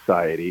role in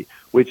society,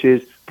 which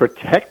is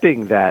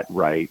protecting that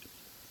right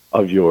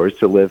of yours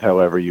to live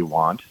however you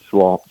want,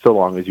 so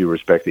long as you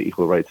respect the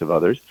equal rights of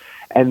others,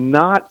 and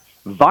not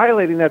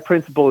violating that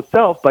principle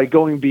itself by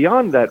going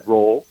beyond that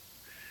role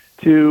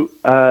to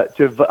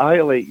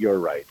violate your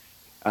rights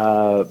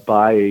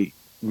by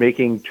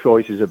making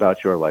choices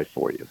about your life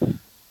for you.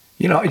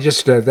 You know,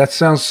 that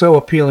sounds so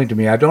appealing to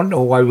me. I don't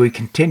know why we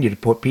continue to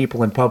put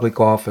people in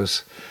public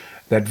office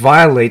that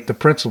violate the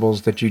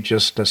principles that you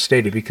just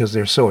stated, because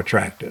they're so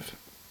attractive.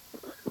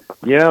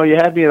 You know, you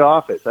had me at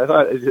office. I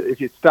thought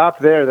if you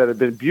stopped there, that'd have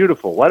been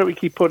beautiful. Why do we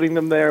keep putting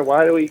them there?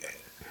 Why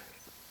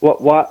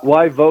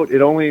vote?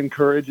 It only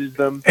encourages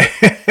them.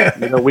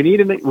 You know, we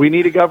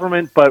need a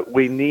government, but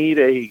we need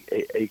a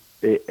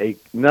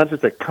not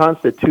just a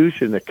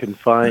constitution that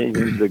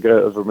confines the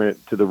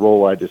government to the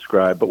role I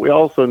described, but we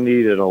also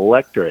need an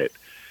electorate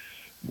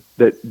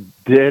that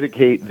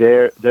dedicate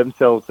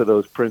themselves to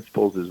those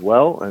principles as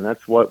well, and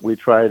that's what we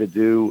try to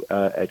do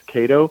at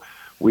Cato.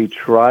 We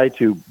try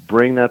to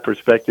bring that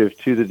perspective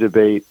to the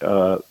debate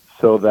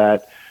so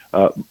that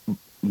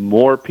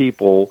more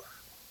people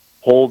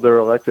hold their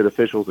elected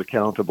officials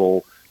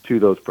accountable to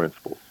those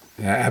principles.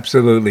 Yeah,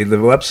 absolutely. The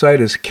website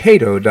is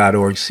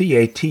cato.org,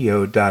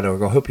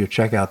 cato.org. I hope you'll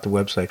check out the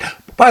website.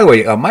 By the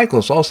way,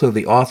 Michael's also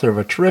the author of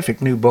a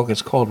terrific new book.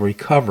 It's called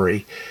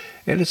Recovery,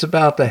 and it's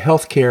about the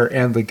healthcare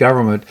and the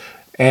government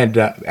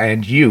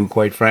and you,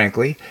 quite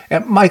frankly.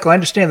 And Michael, I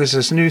understand there's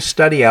this new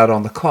study out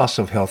on the cost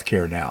of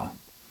healthcare now.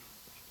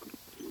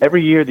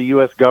 Every year, the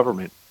U.S.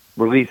 government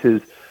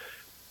releases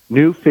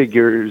new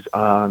figures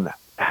on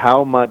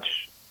how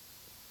much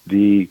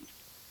the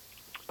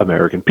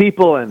American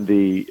people and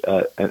the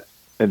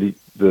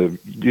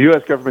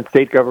U.S. government,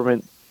 state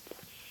government,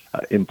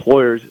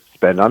 employers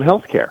spend on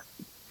health care.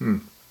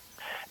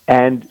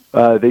 And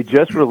they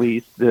just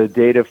released the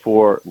data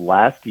for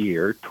last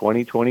year,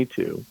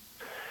 2022,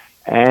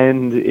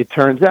 and it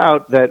turns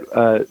out that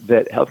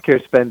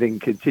healthcare spending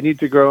continued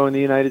to grow in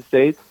the United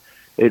States.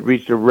 It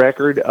reached a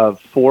record of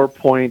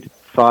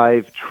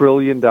 $5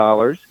 trillion,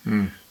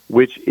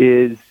 which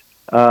is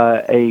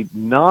a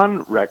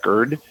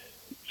non-record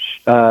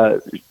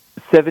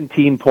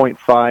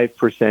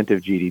 17.5%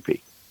 of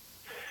GDP.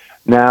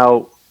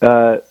 Now,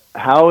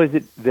 how is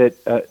it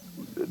that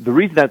the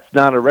reason that's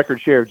not a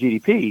record share of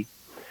GDP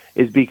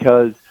is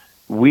because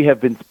we have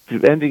been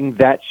spending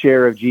that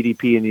share of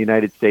GDP in the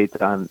United States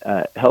on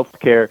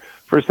healthcare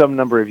for some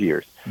number of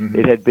years.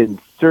 It had been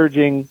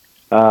surging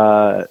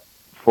for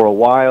a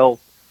while,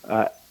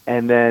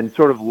 and then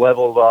sort of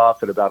leveled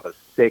off at about a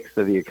sixth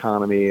of the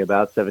economy,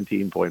 about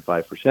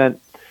 17.5%.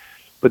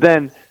 But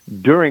then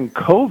during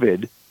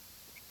COVID,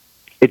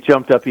 it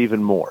jumped up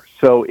even more.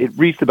 So it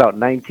reached about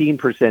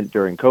 19%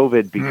 during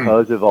COVID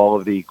because of all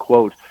of the,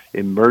 quote,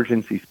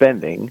 emergency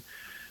spending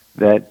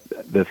that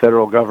the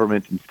federal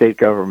government and state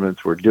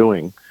governments were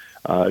doing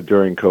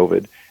during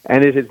COVID.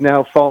 And it has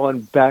now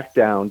fallen back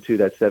down to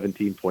that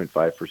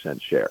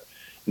 17.5% share.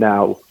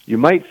 Now, you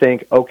might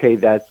think, okay,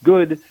 that's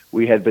good.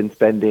 We had been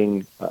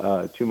spending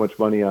too much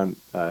money on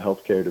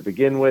healthcare to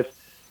begin with,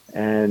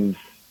 and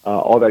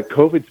all that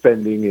COVID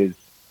spending is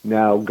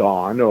now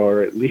gone,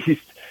 or at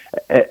least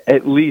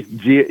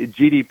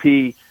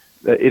GDP.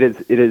 It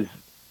is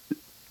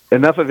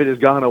enough of it has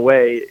gone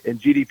away, and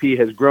GDP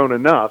has grown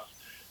enough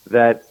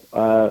that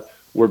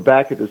we're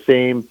back at the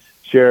same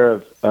share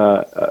of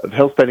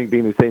health spending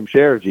being the same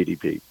share of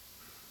GDP.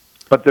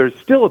 But there's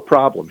still a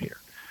problem here.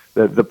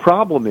 The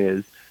problem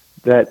is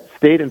that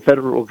state and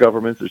federal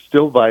governments are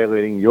still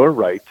violating your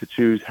right to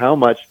choose how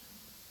much,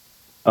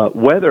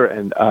 whether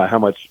and how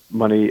much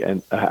money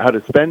and how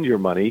to spend your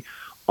money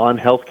on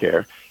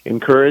healthcare,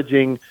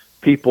 encouraging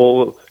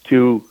people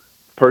to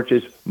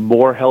purchase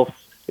more health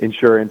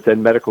insurance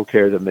and medical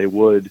care than they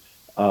would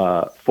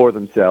for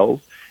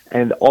themselves,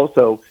 and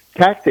also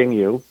taxing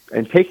you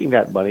and taking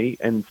that money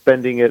and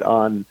spending it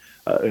on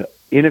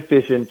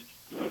inefficient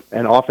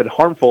and often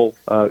harmful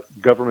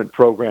government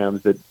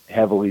programs that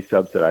heavily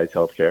subsidize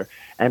healthcare.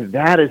 And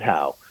that is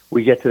how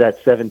we get to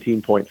that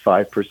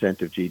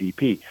 17.5% of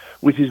GDP,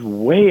 which is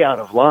way out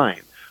of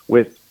line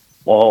with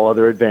all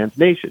other advanced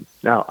nations.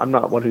 Now, I'm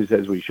not one who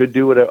says we should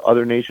do what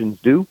other nations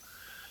do,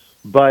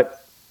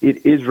 but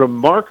it is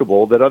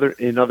remarkable that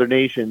in other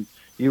nations,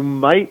 you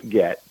might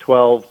get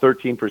 12,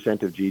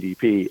 13% of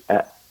GDP.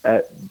 That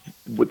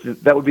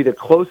would be the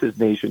closest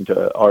nation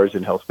to ours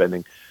in health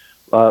spending.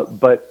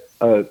 But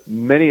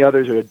many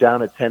others are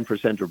down at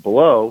 10% or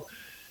below.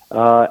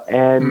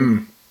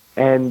 And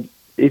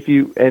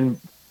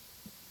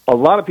a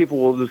lot of people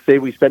will just say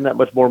we spend that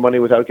much more money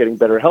without getting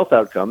better health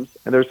outcomes.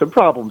 And there's some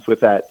problems with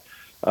that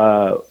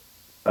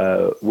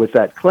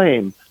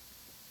claim.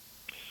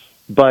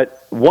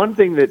 But one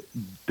thing that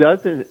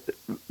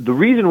the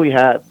reason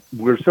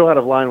we're so out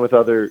of line with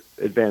other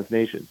advanced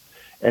nations,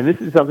 and this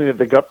is something that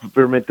the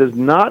government does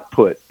not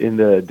put in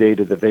the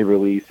data that they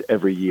release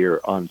every year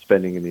on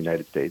spending in the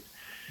United States,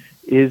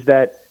 is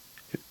that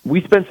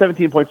we spend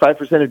 17.5%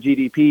 of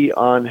GDP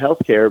on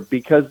healthcare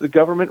because the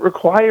government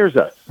requires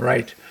us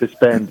to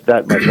spend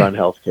that much on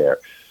healthcare.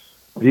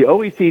 The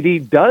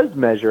OECD does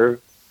measure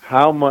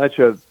how much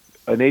of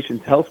a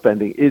nation's health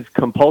spending is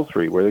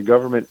compulsory, where the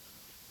government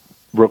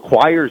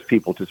requires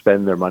people to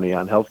spend their money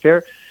on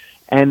healthcare.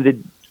 And the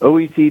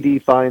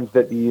OECD finds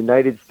that the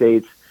United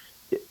States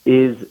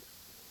is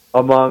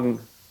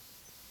among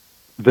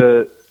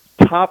the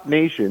top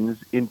nations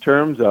in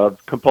terms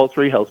of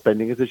compulsory health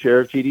spending as a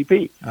share of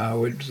GDP.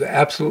 Which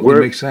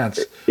absolutely makes sense.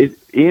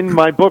 In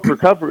my book,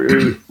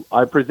 Recovery,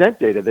 I present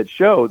data that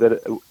show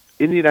that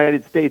in the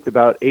United States,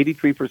 about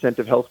 83%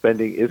 of health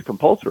spending is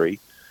compulsory.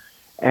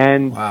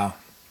 And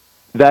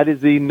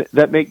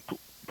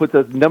puts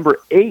us number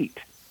 8.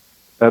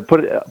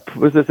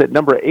 Puts us at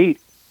number 8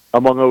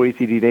 among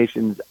OECD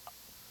nations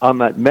on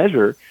that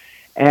measure,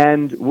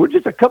 and we're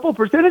just a couple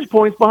percentage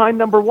points behind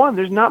number 1.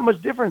 There's not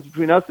much difference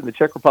between us and the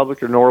Czech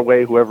Republic or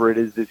Norway, whoever it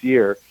is this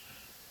year,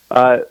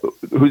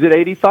 who's at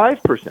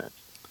 85%.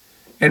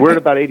 And we're at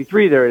about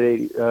 83. They're at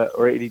 80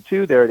 or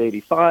 82. They're at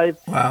 85.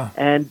 Wow!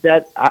 And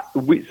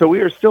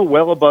we are still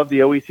well above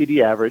the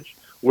OECD average.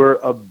 We're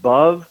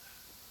above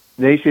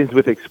nations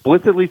with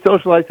explicitly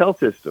socialized health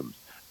systems,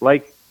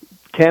 like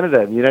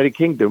Canada and the United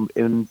Kingdom,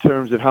 in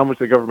terms of how much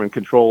the government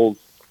controls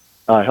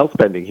health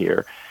spending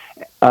here.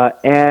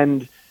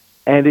 And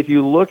if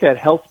you look at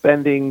health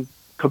spending,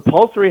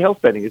 compulsory health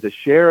spending as a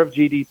share of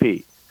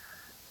GDP,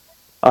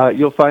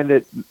 you'll find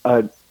that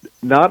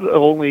not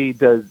only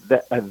is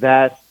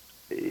that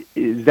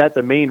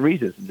the main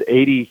reason.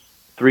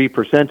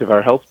 83% of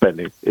our health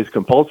spending is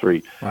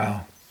compulsory.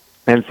 Wow.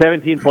 And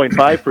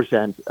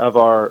 17.5% of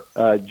our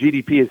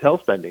GDP is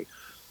health spending.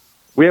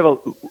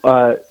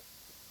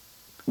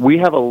 We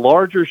have a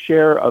larger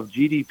share of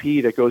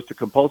GDP that goes to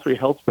compulsory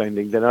health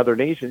spending than other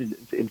nations.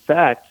 In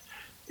fact,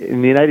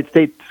 in the United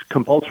States,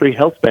 compulsory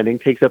health spending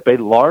takes up a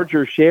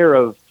larger share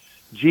of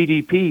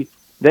GDP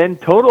than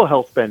total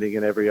health spending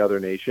in every other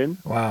nation.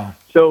 Wow.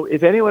 So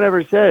if anyone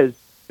ever says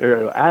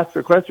or asks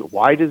the question,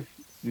 why does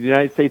the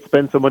United States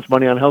spend so much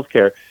money on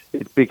healthcare?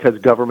 It's because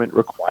government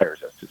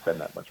requires us to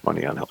spend that much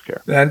money on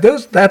healthcare. And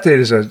that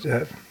is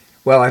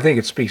Well, I think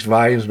it speaks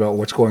volumes about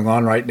what's going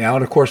on right now.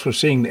 And of course, we're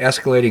seeing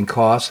escalating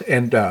costs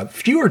and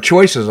fewer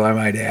choices, I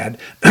might add,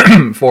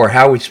 for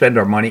how we spend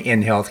our money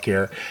in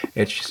healthcare.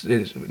 It's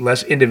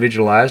less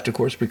individualized, of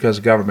course, because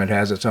government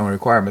has its own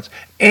requirements.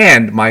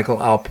 And,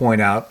 Michael, I'll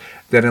point out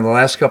that in the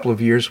last couple of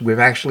years, we've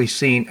actually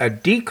seen a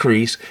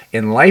decrease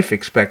in life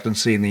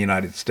expectancy in the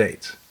United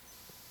States.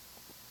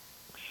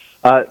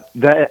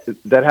 That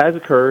has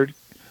occurred.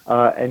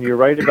 And you're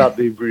right about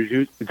the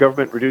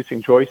government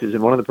reducing choices.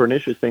 And one of the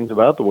pernicious things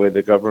about the way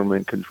the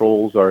government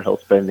controls our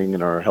health spending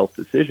and our health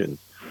decisions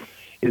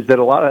is that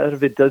a lot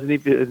of it doesn't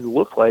even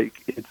look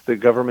like it's the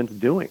government's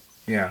doing.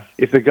 Yeah.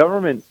 If the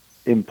government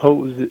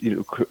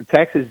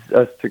taxes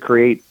us to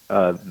create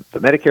the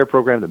Medicare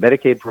program, the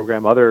Medicaid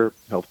program, other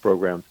health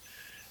programs,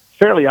 it's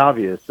fairly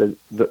obvious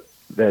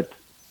that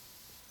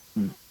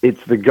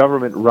it's the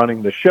government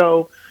running the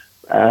show,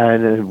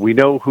 and we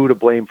know who to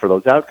blame for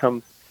those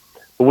outcomes.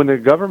 When the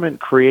government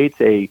creates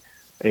a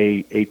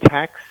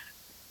tax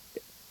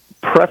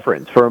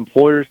preference for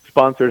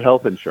employer-sponsored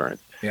health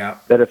insurance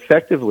that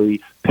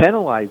effectively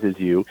penalizes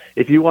you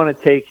if you want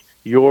to take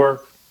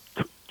your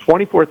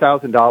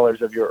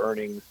 $24,000 of your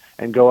earnings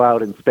and go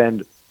out and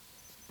spend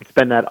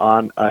that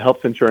on a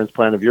health insurance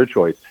plan of your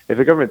choice, if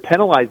the government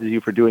penalizes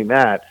you for doing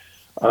that,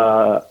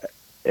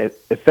 it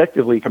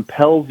effectively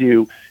compels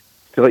you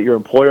to let your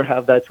employer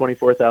have that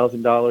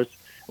 $24,000,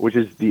 which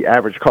is the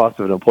average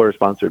cost of an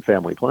employer-sponsored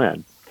family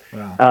plan.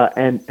 Wow.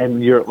 And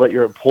let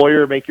your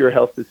employer make your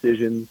health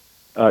decisions,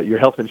 your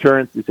health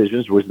insurance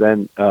decisions, which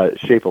then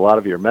shape a lot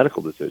of your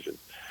medical decisions.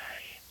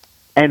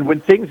 And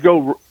when things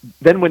go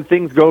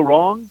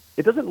wrong,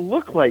 it doesn't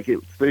look like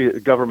it's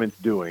the government's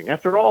doing.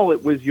 After all,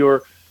 it was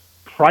your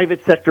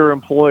private sector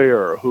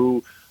employer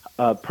who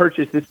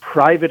purchased this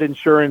private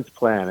insurance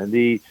plan, and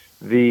the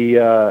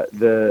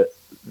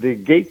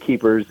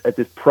gatekeepers at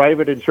this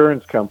private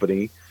insurance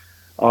company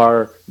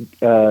are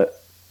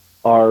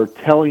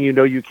telling you,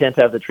 no, you can't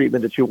have the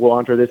treatment that you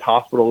want, or this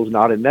hospital is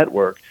not in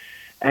network.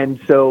 And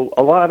so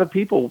a lot of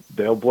people,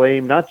 they'll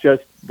blame not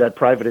just that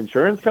private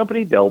insurance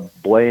company, they'll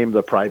blame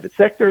the private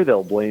sector,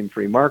 they'll blame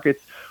free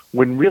markets,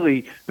 when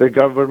really the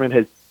government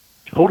has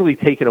totally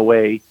taken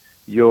away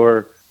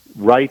your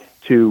right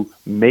to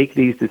make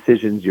these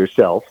decisions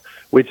yourself,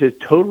 which has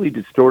totally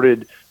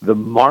distorted the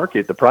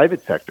market, the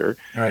private sector,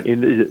 right,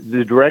 in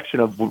the direction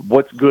of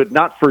what's good,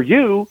 not for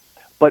you,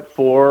 but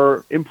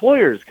for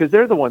employers, because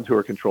they're the ones who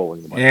are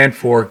controlling the market. And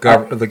for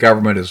the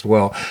government as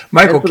well.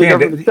 Michael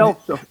Cannon,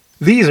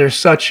 these are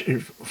such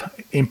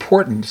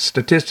important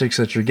statistics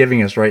that you're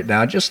giving us right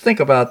now. Just think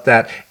about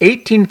that.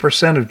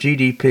 18% of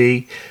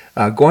GDP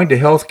going to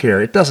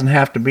healthcare. It doesn't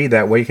have to be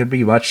that way. It can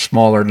be a much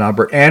smaller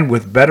number, and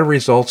with better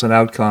results and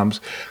outcomes,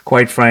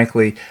 quite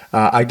frankly.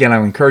 Again, I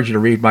would encourage you to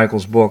read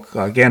Michael's book,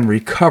 again,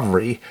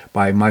 Recovery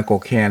by Michael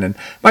Cannon.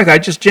 Mike, I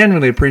just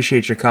genuinely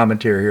appreciate your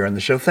commentary here on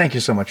the show. Thank you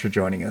so much for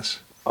joining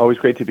us. Always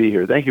great to be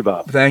here. Thank you,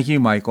 Bob. Thank you,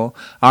 Michael.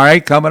 All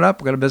right, coming up,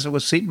 we're going to visit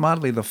with Seton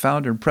Motley, the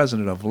founder and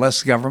president of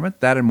Less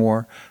Government, that and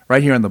more,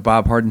 right here on The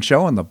Bob Harden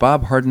Show on the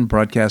Bob Harden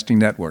Broadcasting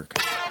Network.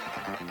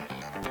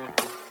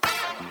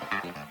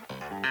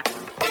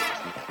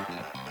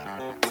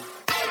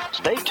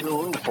 Stay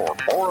tuned for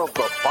more of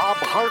The Bob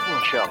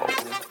Harden Show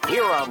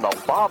here on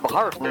the Bob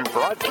Harden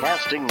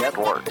Broadcasting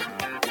Network.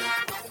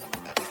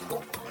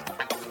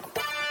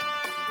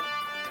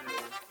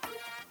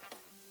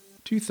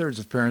 Two-thirds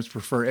of parents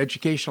prefer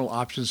educational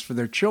options for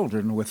their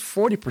children, with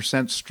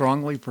 40%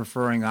 strongly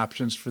preferring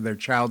options for their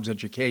child's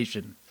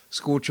education.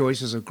 School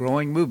choice is a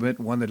growing movement,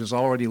 one that is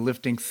already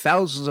lifting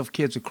thousands of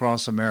kids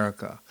across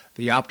America.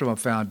 The Optima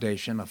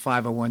Foundation, a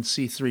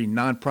 501c3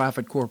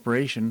 nonprofit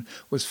corporation,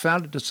 was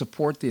founded to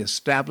support the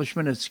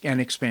establishment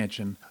and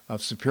expansion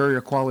of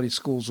superior quality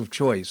schools of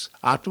choice.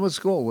 Optima's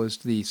goal is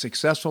the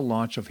successful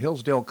launch of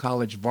Hillsdale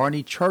College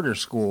Varney Charter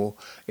School,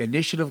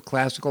 Initiative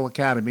Classical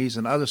Academies,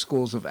 and other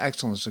schools of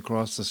excellence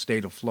across the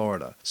state of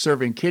Florida,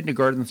 serving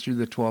kindergarten through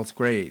the 12th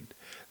grade.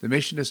 The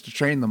mission is to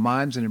train the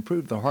minds and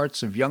improve the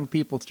hearts of young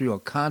people through a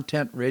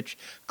content-rich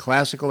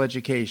classical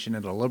education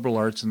in the liberal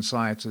arts and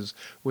sciences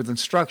with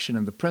instruction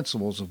in the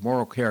principles of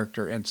moral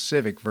character and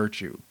civic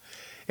virtue.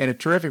 And a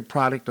terrific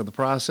product of the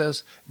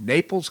process,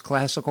 Naples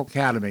Classical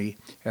Academy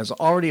has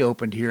already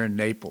opened here in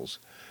Naples.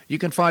 You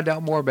can find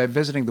out more by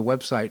visiting the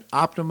website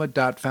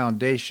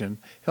optima.foundation.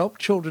 Help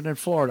children in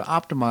Florida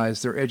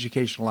optimize their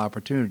educational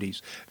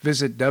opportunities.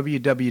 Visit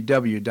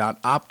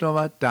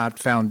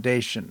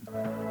www.optima.foundation.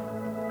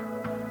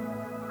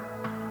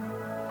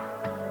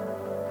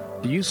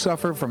 Do you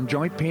suffer from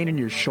joint pain in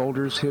your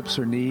shoulders, hips,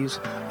 or knees?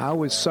 I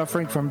was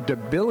suffering from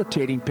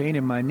debilitating pain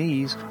in my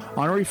knees.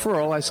 On a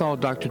referral, I saw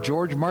Dr.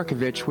 George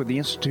Markovich with the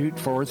Institute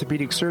for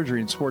Orthopedic Surgery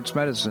and Sports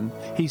Medicine.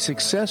 He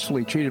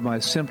successfully treated my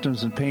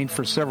symptoms and pain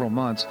for several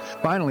months.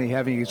 Finally,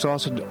 having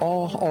exhausted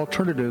all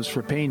alternatives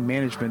for pain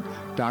management,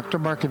 Dr.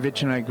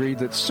 Markovich and I agreed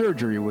that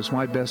surgery was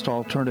my best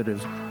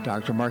alternative.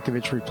 Dr.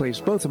 Markovich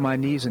replaced both of my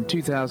knees in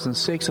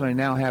 2006, and I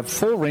now have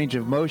full range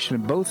of motion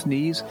in both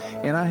knees,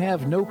 and I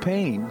have no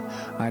pain.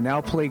 I now now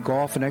play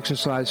golf and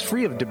exercise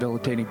free of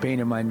debilitating pain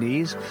in my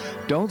knees.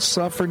 Don't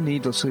suffer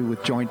needlessly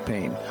with joint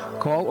pain.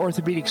 Call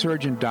orthopedic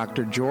surgeon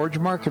Dr. George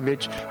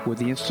Markovich with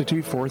the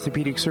Institute for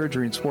Orthopedic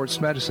Surgery and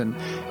Sports Medicine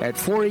at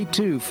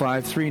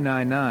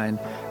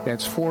 482-5399.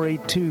 That's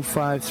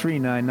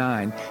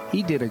 482-5399.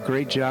 He did a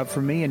great job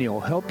for me, and he'll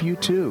help you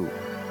too.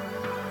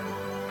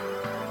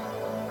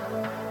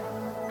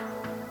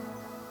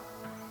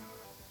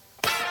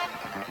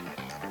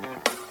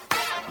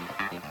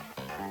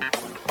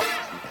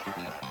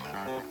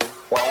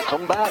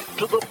 Welcome back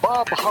to the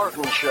Bob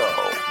Harden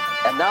Show.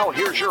 And now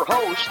here's your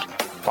host,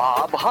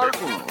 Bob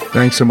Harden.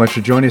 Thanks so much for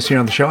joining us here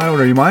on the show. I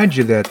want to remind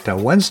you that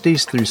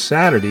Wednesdays through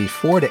Saturday,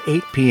 4 to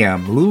 8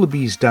 p.m.,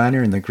 Lulabee's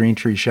Diner in the Green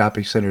Tree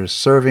Shopping Center is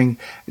serving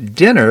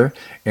dinner,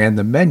 and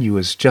the menu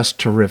is just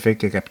terrific.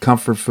 They got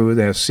comfort food,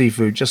 they have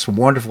seafood, just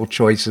wonderful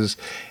choices,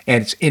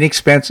 and it's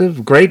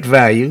inexpensive, great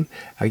value.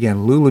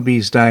 Again,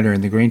 Lulabee's Diner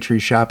in the Green Tree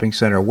Shopping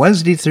Center,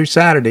 Wednesday through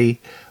Saturday,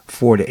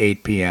 4 to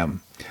 8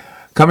 p.m.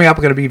 Coming up,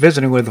 we're going to be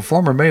visiting with the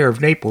former mayor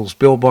of Naples,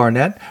 Bill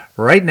Barnett.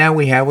 Right now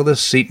we have with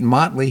us Seton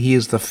Motley. He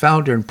is the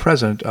founder and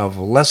president of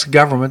Less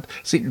Government.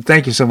 Seton,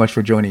 thank you so much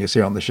for joining us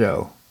here on the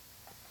show.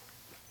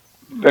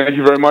 Thank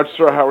you very much,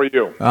 sir. How are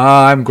you?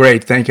 I'm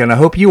great, thank you, and I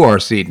hope you are,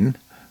 Seton.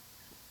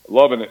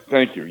 Loving it.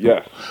 Thank you.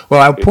 Yes.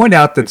 Well, I'll point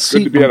out that it's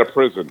good to be out of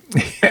prison.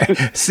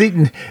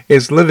 Seton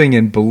is living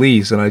in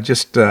Belize, and I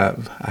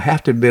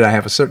have to admit I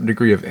have a certain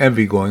degree of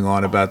envy going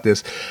on about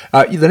this.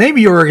 The name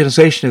of your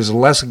organization is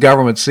Less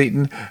Government,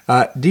 Seton.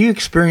 Do you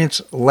experience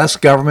less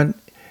government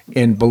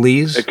in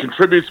Belize? It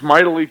contributes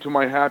mightily to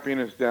my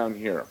happiness down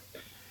here.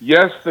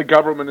 Yes, the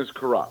government is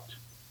corrupt.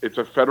 It's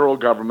a federal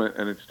government,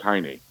 and it's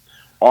tiny.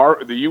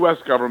 The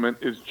U.S. government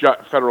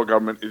federal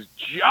government is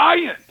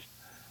giant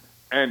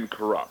and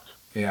corrupt.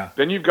 Yeah.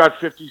 Then you've got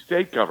 50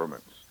 state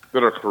governments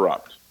that are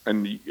corrupt,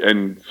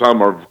 and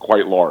some are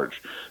quite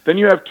large. Then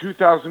you have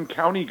 2,000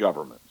 county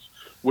governments,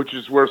 which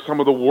is where some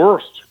of the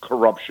worst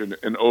corruption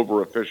and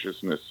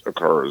over-officiousness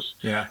occurs,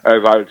 as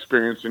I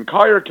experienced in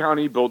Collier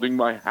County building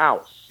my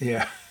house.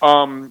 Yeah.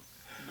 Then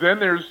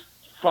there's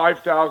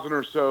 5,000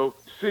 or so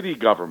city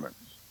governments,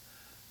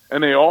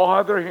 and they all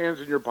have their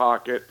hands in your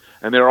pocket,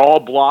 and they're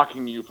all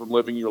blocking you from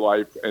living your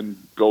life and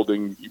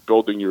building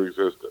your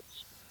existence.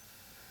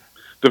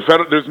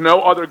 There's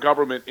no other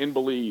government in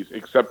Belize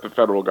except the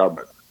federal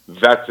government.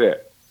 That's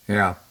it.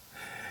 Yeah.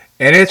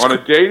 And it's on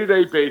a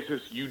day-to-day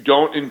basis, you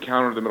don't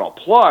encounter them at all.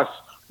 Plus,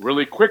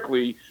 really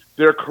quickly,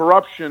 their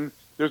corruption,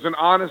 there's an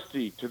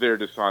honesty to their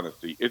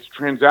dishonesty. It's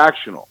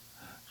transactional.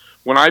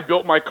 When I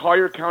built my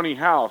Collier County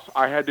house,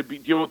 I had to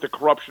deal with the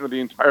corruption of the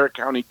entire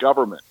county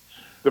government.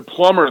 The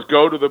plumbers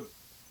go to the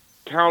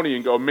county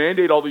and go,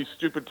 mandate all these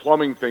stupid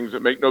plumbing things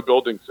that make no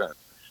building sense,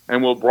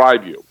 and we'll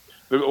bribe you.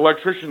 The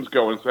electricians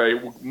go and say,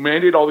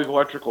 mandate all these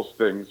electrical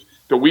things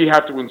that we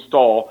have to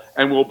install,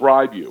 and we'll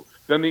bribe you.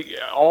 Then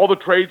all the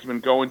tradesmen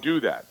go and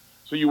do that.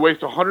 So you waste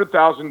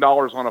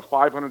 $100,000 on a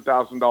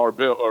 $500,000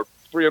 bill or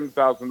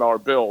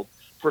 $300,000 bill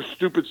for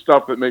stupid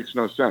stuff that makes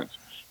no sense.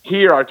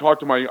 Here, I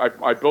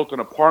built an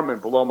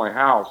apartment below my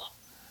house,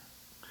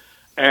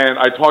 and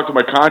I talked to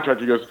my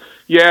contractor. He goes,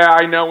 yeah,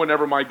 I know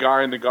whenever my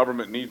guy in the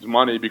government needs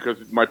money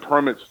because my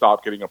permits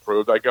stop getting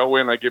approved, I go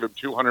in, I give him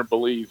 200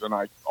 Belize, and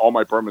all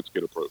my permits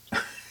get approved.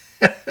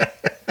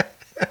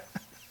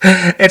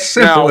 It's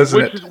simple, isn't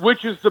it?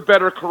 Which is the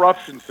better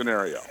corruption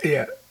scenario?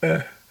 Yeah.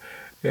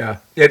 Yeah,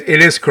 it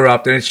is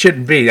corrupt, and it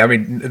shouldn't be. I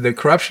mean, the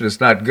corruption is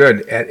not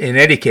good in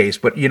any case,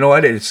 but you know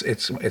what?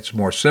 It's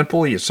more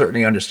simple. It's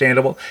certainly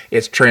understandable.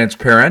 It's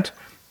transparent.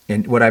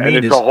 And what I mean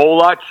is, it's a whole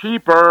lot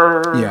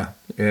cheaper. Yeah,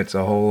 it's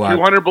a whole lot.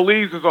 200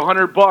 Belize is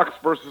 $100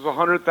 versus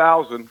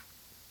 100,000.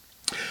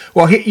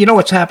 Well, you know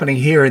what's happening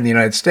here in the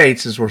United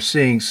States is we're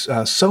seeing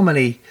so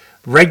many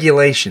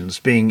regulations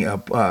being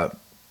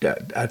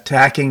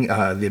attacking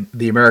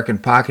the American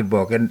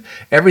pocketbook, and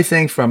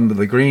everything from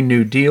the Green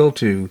New Deal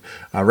to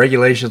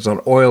regulations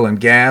on oil and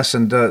gas,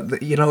 and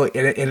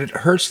it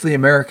hurts the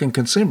American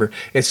consumer.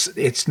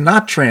 It's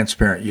not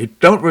transparent. You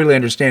don't really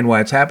understand why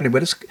it's happening,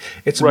 but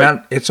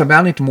it's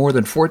amounting to more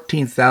than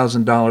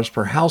 $14,000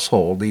 per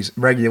household. These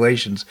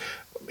regulations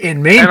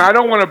in Maine. And I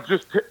don't want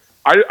to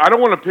I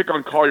don't want to pick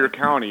on Collier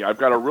County. I've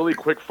got a really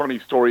quick funny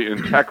story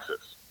in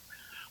Texas.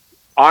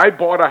 I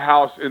bought a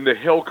house in the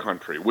hill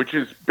country, which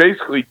is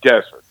basically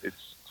desert.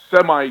 It's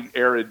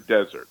semi-arid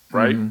desert,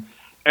 right? Mm-hmm.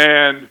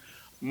 And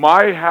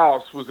my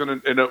house was in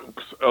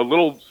a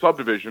little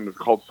subdivision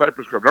called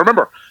Cypress Grove. Now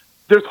remember,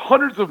 there's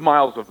hundreds of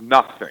miles of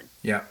nothing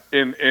in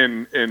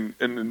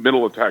the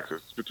middle of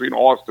Texas, between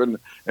Austin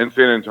and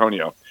San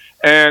Antonio.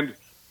 And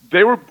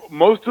they were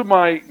most of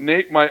I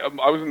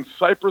was in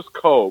Cypress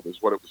Cove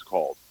is what it was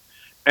called.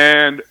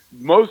 And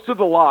most of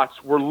the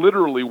lots were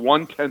literally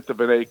 1/10 of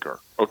an acre,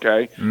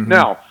 okay? Mm-hmm.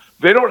 Now,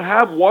 they don't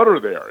have water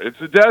there.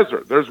 It's a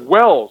desert. There's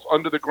wells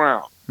under the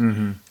ground.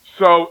 Mm-hmm.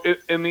 So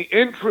in the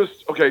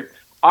interest,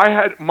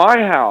 my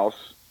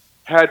house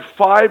had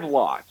 5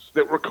 lots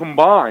that were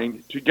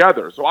combined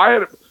together. So I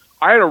had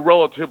a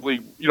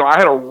relatively, I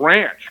had a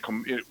ranch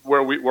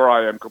where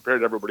I am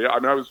compared to everybody. I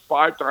mean, I was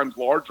 5 times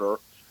larger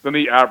than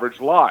the average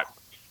lot.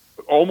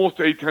 Almost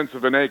 0.8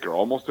 of an acre,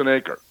 almost an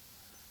acre.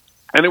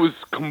 And it was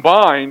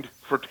combined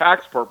for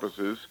tax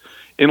purposes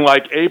in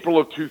like April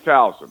of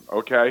 2000,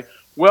 okay?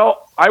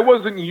 Well, I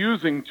wasn't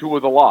using two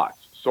of the lots,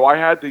 so I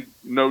had the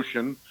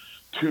notion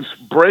to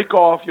break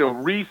off,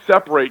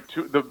 re-separate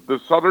the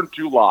southern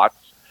two lots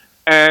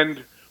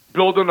and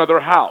build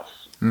another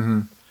house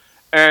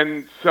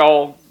and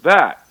sell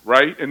that,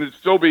 right? And it'd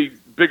still be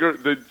bigger.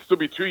 There'd still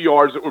be 2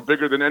 yards that were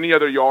bigger than any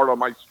other yard on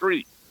my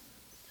street.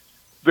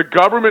 The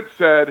government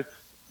said,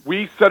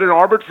 we set an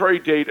arbitrary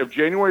date of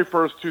January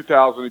 1st,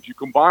 2000. If you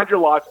combine your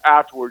lots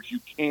afterwards, you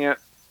can't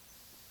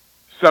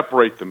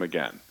separate them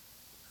again.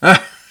 and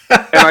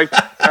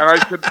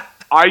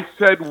I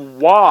said,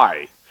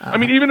 why? I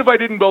mean, even if I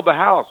didn't build the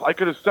house, I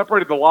could have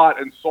separated the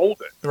lot and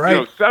sold it,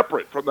 right,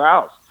 separate from the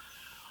house.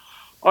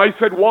 I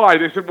said, why?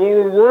 They said, well,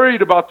 we're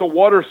worried about the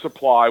water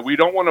supply. We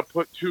don't want to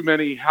put too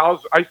many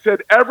houses. I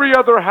said, every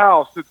other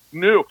house that's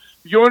new,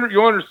 you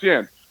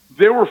understand,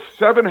 there were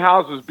 7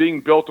 houses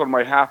being built on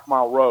my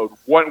half-mile road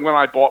when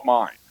I bought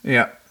mine.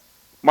 Yeah.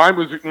 Mine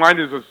is a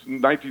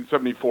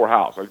 1974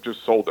 house. I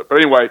just sold it.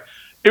 But anyway,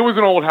 it was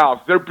an old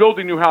house. They're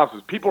building new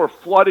houses. People are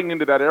flooding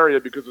into that area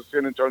because of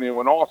San Antonio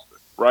and Austin,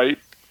 right?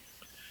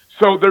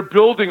 So they're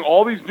building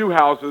all these new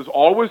houses,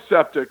 all with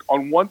septic,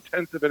 on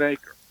 1/10 of an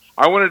acre.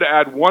 I wanted to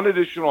add one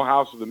additional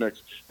house to the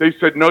mix. They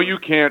said, no, you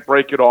can't,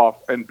 break it off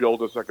and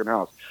build a second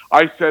house.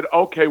 I said,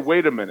 okay,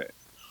 wait a minute.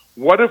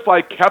 What if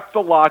I kept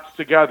the lots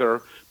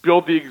together,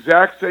 build the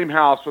exact same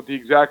house with the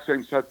exact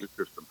same septic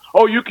system?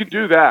 Oh, you can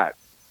do that.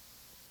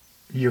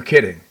 You're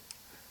kidding.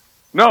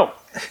 No.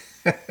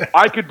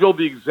 I could build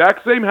the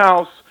exact same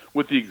house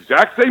with the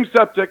exact same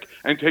septic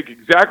and take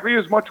exactly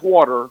as much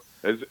water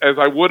as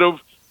I would have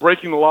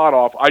breaking the lot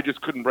off. I just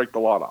couldn't break the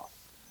lot off.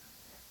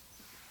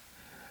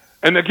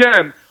 And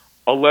again,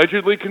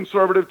 allegedly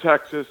conservative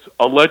Texas,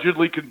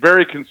 allegedly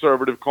very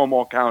conservative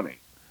Comal County.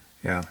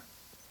 Yeah.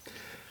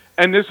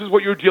 And this is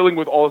what you're dealing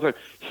with all the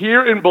time.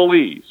 Here in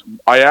Belize,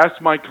 I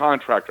asked my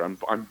contractor,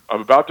 I'm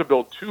about to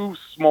build 2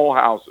 small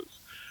houses.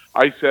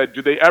 I said,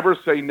 do they ever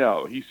say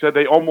no? He said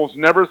they almost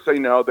never say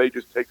no. They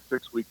just take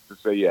 6 weeks to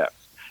say yes.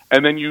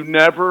 And then you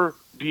never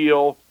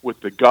deal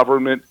with the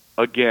government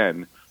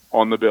again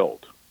on the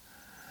build.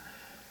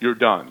 You're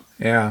done.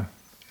 Yeah.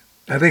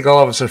 I think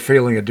all of us are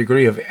feeling a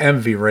degree of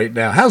envy right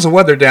now. How's the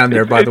weather down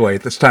there, by the way,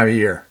 at this time of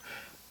year?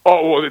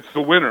 Oh, well, it's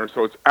the winter,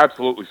 so it's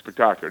absolutely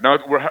spectacular. Now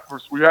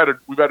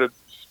we've had a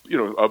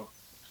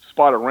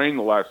spot of rain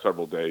the last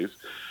several days,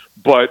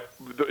 but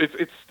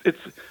it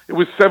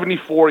was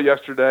 74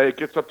 yesterday. It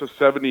gets up to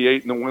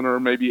 78 in the winter,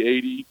 maybe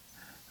 80,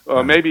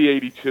 maybe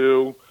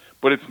 82.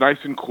 But it's nice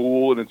and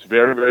cool, and it's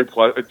very, very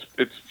pleasant.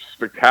 It's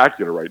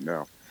spectacular right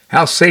now.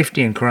 How's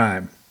safety and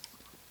crime?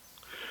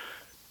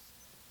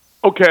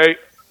 Okay,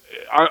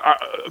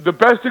 the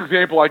best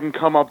example I can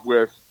come up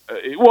with,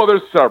 well,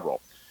 there's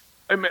several.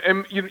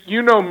 And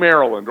you know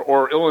Maryland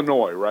or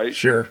Illinois, right?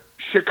 Sure.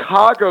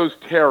 Chicago's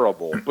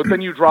terrible, but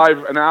then you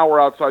drive an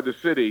hour outside the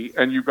city,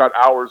 and you've got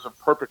hours of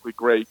perfectly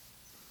great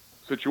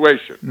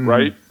situation,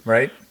 right?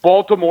 Right.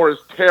 Baltimore is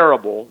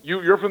terrible.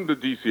 You're from the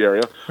D.C.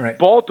 area. Right.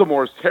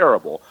 Baltimore is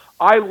terrible.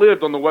 I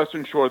lived on the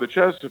western shore of the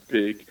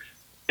Chesapeake.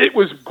 It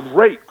was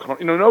great.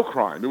 No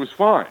crime. It was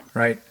fine.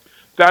 Right.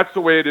 That's the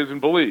way it is in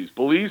Belize.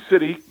 Belize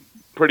City,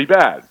 pretty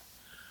bad.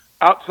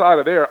 Outside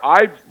of there,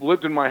 I've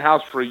lived in my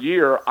house for a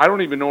year. I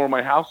don't even know where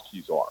my house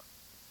keys are.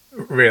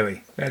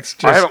 Really? That's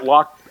just... I haven't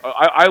locked...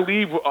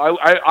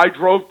 I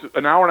drove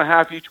an hour and a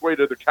half each way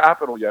to the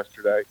Capitol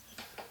yesterday.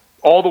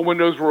 All the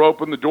windows were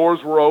open. The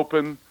doors were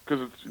open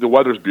because the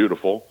weather's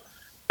beautiful.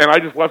 And I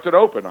just left it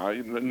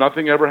open.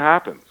 Nothing ever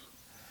happens.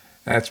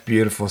 That's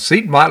beautiful.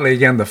 Seton Motley,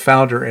 again, the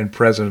founder and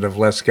president of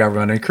Less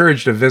Government. I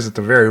encourage you to visit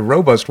the very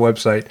robust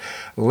website,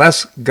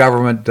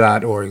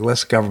 lessgovernment.org,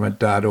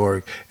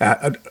 lessgovernment.org.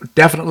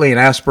 Definitely an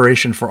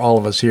aspiration for all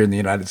of us here in the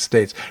United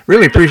States.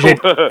 Really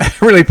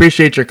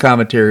appreciate your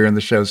commentary here on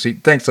the show,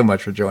 Seton. Thanks so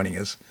much for joining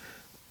us.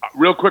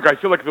 Real quick, I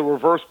feel like the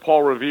reverse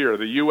Paul Revere.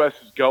 The U.S.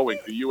 is going.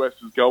 The U.S.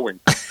 is going.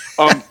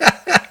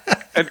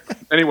 And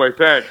anyway,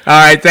 thanks. All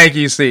right, thank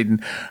you,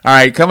 Seton. All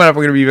right, coming up,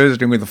 we're going to be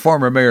visiting with the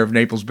former mayor of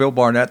Naples, Bill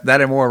Barnett.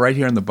 That and more right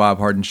here on The Bob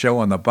Harden Show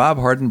on the Bob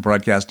Harden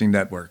Broadcasting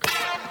Network.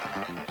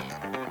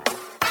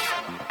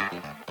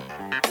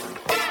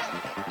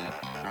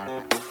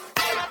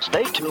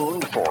 Stay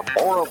tuned for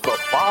more of The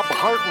Bob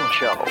Harden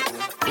Show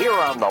here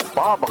on the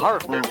Bob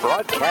Harden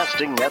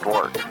Broadcasting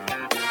Network.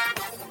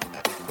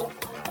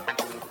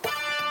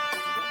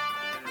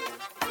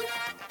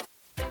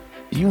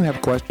 You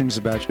have questions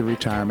about your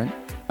retirement?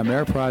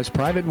 Ameriprise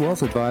Private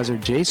Wealth Advisor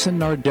Jason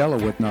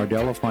Nardella with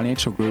Nardella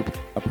Financial Group,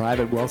 a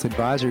private wealth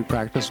advisory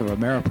practice of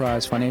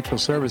Ameriprise Financial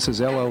Services,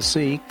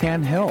 LLC,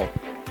 can help.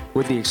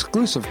 With the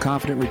exclusive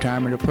Confident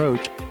Retirement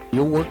Approach,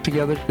 you'll work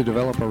together to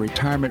develop a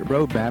retirement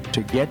roadmap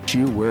to get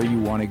you where you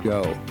want to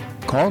go.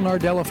 Call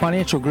Nardella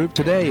Financial Group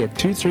today at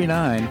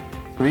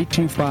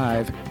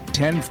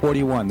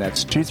 239-325-1041.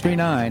 That's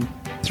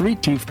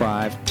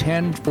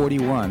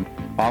 239-325-1041.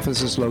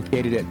 Office is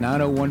located at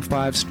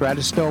 9015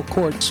 Stratosdale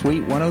Court,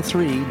 Suite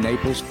 103,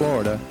 Naples,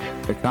 Florida.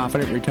 The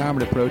Confident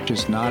Retirement Approach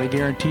is not a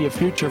guarantee of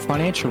future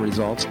financial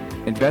results.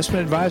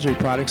 Investment advisory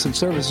products and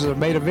services are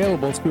made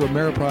available through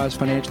Ameriprise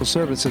Financial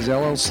Services,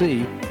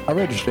 LLC, a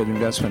registered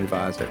investment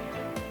advisor.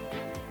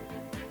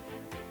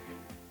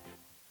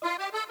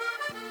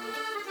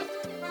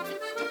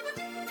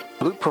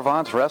 Blue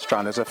Provence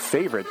Restaurant is a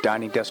favorite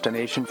dining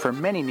destination for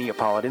many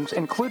Neapolitans,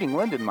 including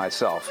Linda and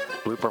myself.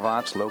 Blue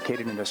Provence,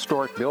 located in a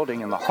historic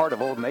building in the heart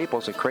of Old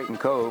Naples at Creighton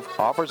Cove,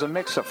 offers a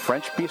mix of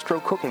French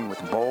bistro cooking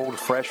with bold,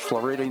 fresh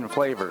Floridian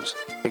flavors.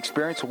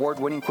 Experience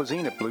award-winning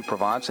cuisine at Blue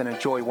Provence and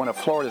enjoy one of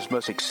Florida's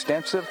most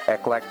extensive,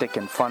 eclectic,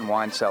 and fun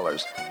wine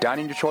cellars.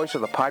 Dining your choice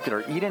of the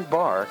popular Eat-In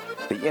Bar,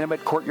 the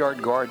intimate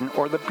Courtyard Garden,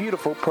 or the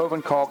beautiful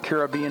Provencal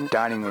Caribbean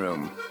Dining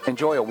Room.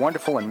 Enjoy a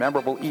wonderful and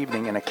memorable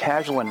evening in a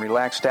casual and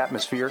relaxed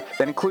atmosphere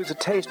that includes a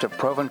taste of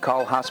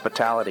Provencal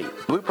hospitality.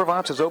 Blue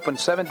Provence is open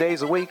 7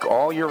 days a week,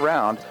 all year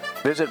round.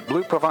 Visit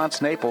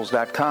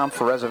BlueProvenceNaples.com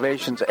for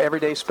reservations,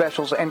 everyday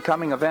specials, and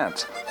coming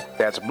events.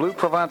 That's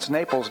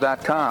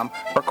BlueProvenceNaples.com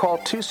or call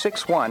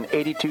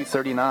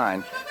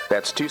 261-8239.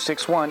 That's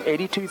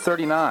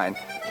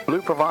 261-8239.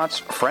 Blue Provence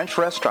French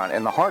Restaurant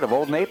in the heart of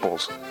Old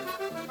Naples.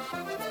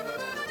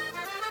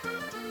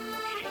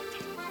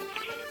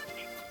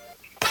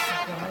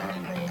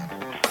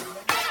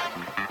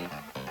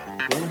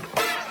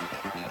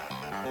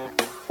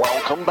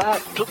 Welcome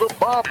back to the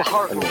Bob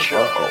Harden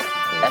Show.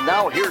 And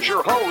now here's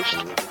your host,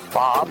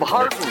 Bob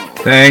Harden.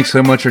 Thanks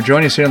so much for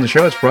joining us here on the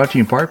show. It's brought to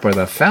you in part by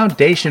the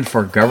Foundation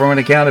for Government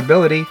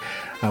Accountability.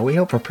 We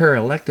help prepare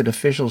elected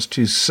officials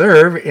to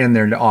serve in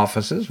their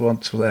offices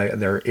once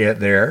they're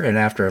there and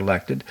after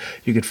elected.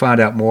 You can find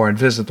out more and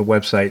visit the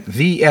website,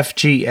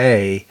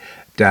 thefga.org.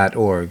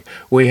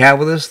 We have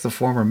with us the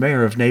former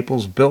mayor of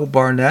Naples, Bill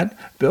Barnett.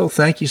 Bill,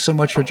 thank you so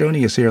much for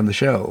joining us here on the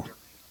show.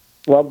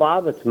 Well,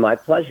 Bob, it's my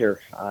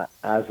pleasure,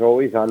 as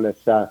always, on this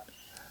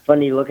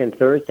funny-looking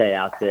Thursday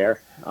out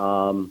there.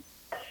 I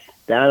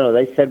don't know,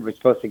 they said we're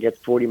supposed to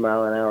get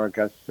 40-mile-an-hour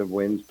gusts of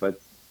winds, but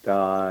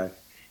the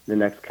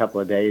next couple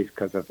of days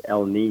because of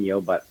El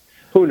Nino, but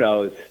who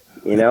knows,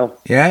 you know?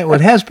 Yeah, well,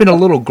 it has been a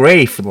little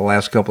gray for the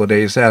last couple of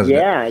days, hasn't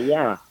it?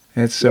 Yeah.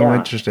 It's so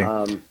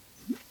interesting.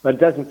 But it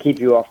doesn't keep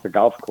you off the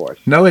golf course.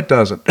 No, it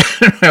doesn't.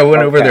 I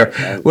went over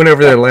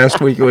there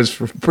last week. It was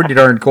pretty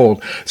darn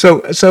cold.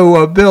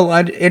 So, Bill,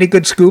 any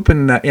good scoop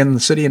in the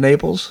city of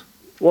Naples?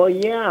 Well,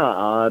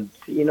 yeah.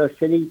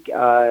 City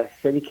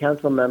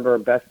council member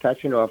Beth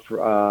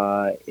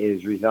Petchinoff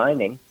is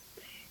resigning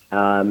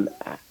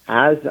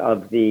as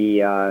of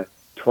the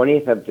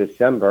 20th of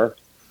December.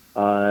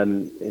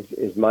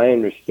 Is my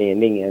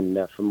understanding,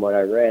 and from what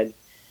I read,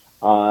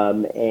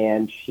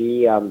 and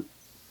she's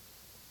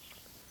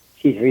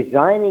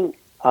resigning.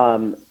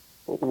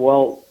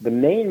 Well, the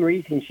main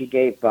reason she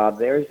gave, Bob,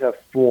 there's a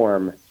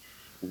form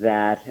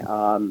that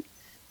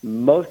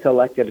most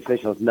elected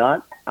officials,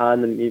 not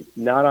on the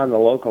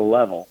local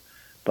level,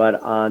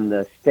 but on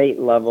the state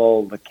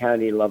level, the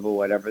county level,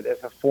 whatever,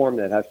 there's a form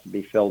that has to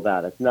be filled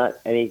out. It's not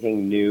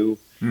anything new,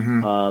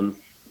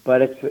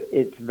 but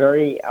it's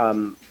very,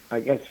 I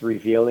guess,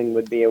 revealing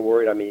would be a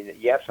word. I mean,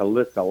 you have to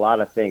list a lot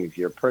of things,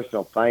 your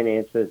personal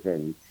finances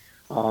and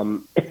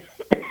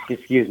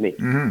excuse me.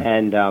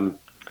 And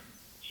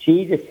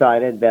she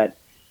decided that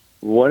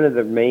one of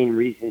the main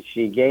reasons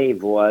she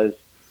gave was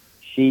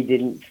she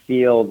didn't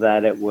feel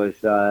that it was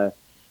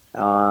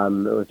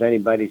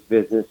anybody's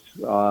business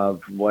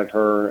of what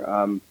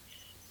her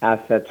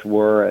assets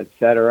were, et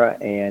cetera.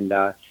 And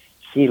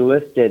she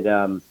listed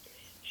a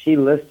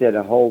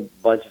whole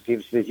bunch of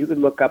people. She says you could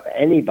look up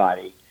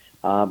anybody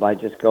by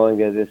just going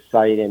to this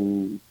site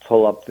and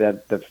pull up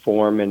the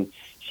form. And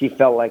she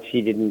felt like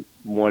she didn't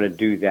want to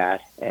do that,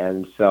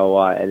 and so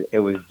it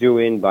was due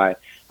in by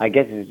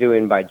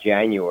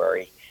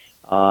January,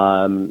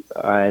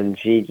 and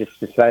she just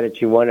decided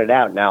she wanted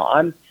out. Now,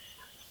 I'm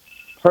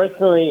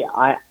personally,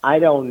 I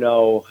don't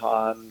know.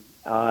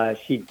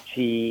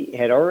 She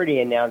had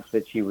already announced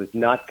that she was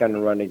not going to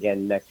run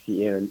again next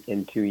year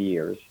in 2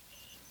 years,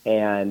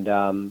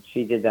 and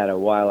she did that a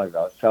while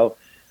ago. So,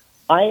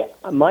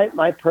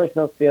 my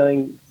personal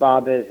feeling,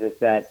 Bob, is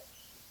that,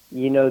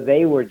 you know,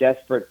 they were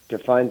desperate to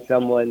find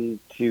someone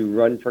to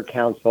run for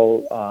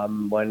council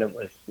when it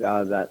was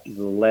the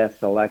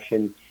last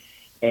election,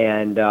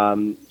 and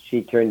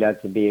she turned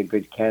out to be a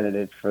good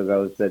candidate for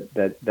those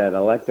that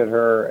elected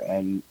her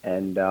and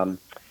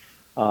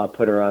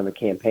put her on the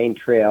campaign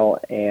trail.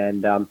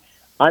 And I'm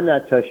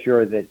not so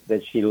sure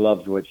that she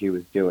loved what she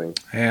was doing.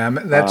 Yeah,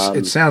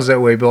 it sounds that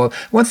way, Bill.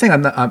 One thing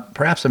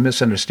perhaps a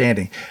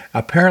misunderstanding.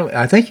 Apparently,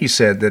 I think you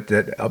said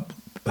that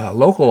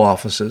local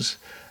offices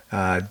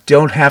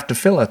don't have to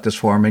fill out this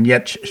form, and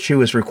yet she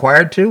was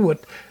required to?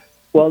 What?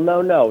 Well,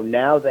 no.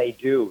 Now they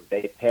do.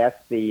 They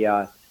passed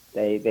the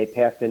they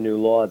passed a new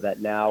law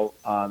that now,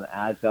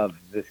 as of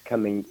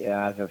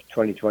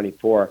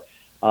 2024,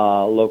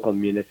 local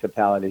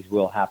municipalities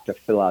will have to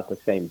fill out the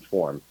same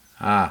form.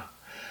 Ah.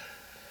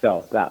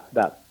 So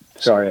that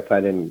Sorry if I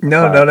didn't.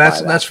 No,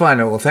 that's fine.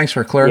 Well, thanks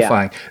for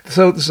clarifying.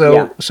 So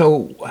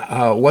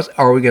what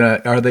are we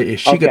gonna? Is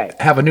she gonna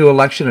have a new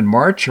election in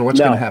March, or what's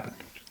going to happen?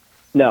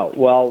 No.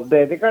 Well,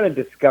 they're going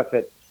to discuss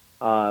it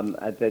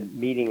at the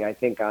meeting, I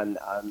think on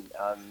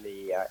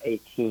the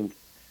 18th.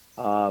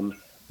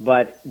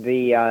 But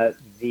the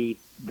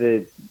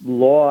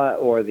law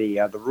or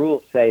the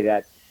rules say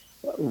that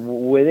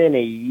within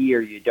a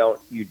year you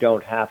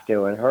don't have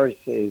to, and hers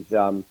is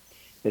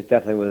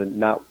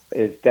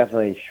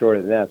definitely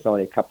shorter than that. It's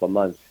only a couple of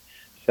months,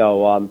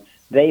 so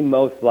they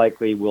most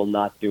likely will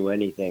not do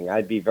anything.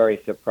 I'd be very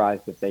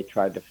surprised if they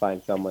tried to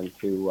find someone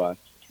to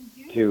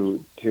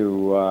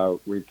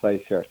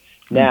replace her.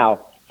 Now,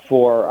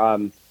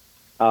 for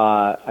in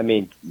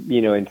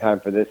time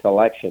for this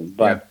election,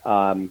 but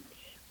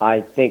I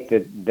think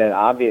that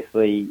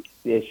obviously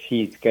if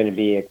she's going to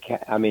be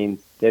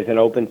there's an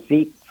open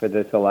seat for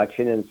this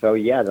election, and so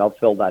they'll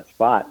fill that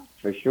spot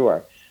for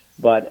sure.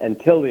 But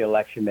until the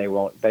election, they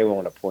won't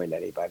appoint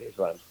anybody. Is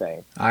what I'm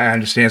saying. I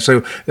understand.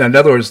 So, in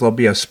other words, there'll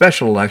be a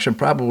special election,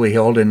 probably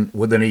held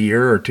within a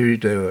year or two.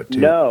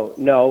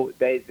 No,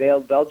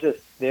 they'll just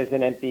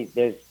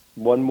there's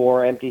one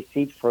more empty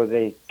seat for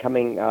the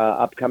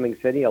upcoming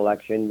city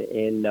election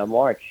in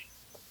March,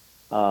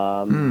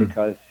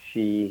 because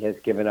she has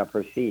given up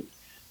her seat.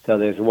 So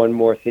there's one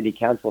more city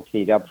council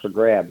seat up for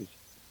grabs.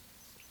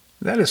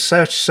 That is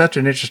such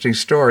an interesting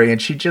story, and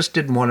she just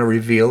didn't want to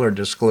reveal or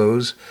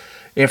disclose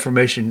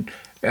information,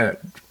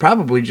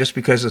 probably just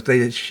because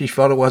she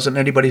felt it wasn't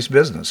anybody's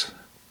business.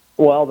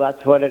 Well,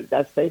 that's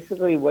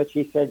basically what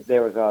she said.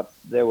 There was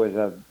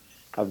a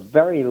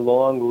very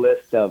long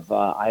list of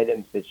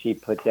items that she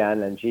put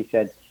down, and she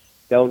said,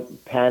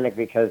 "Don't panic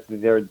because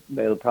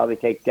it'll probably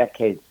take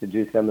decades to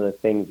do some of the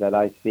things that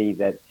I see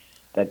that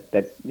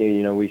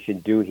we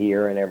should do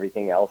here and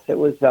everything else." It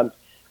was, I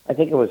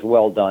think, it was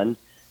well done,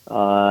 as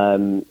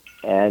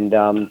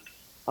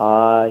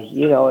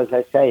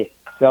I say.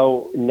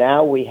 So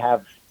now we've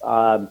got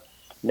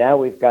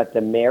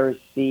the mayor's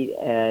seat,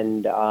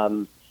 and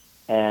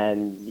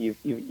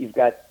you've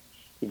got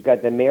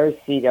the mayor's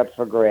seat up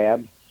for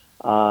grab.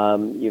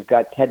 You've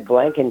got Ted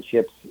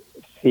Blankenship's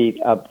seat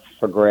up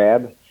for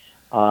grab.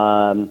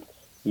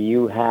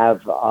 You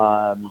have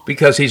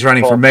because he's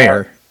running for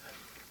mayor.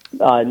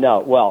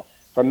 No, well,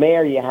 for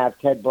mayor you have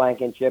Ted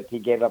Blankenship. He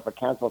gave up a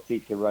council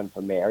seat to run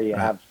for mayor. You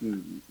have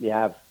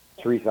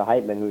Teresa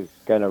Heitman, who's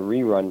going to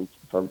rerun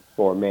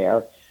for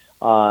mayor.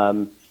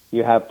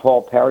 You have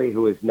Paul Perry,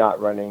 who is not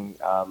running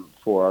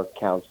for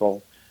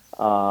council.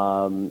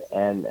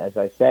 And as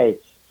I say,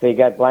 so you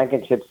got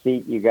Blankenship's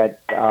seat, you got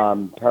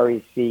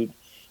Perry's seat,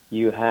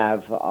 you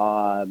have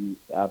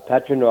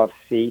Petronov's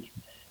seat.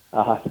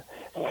 And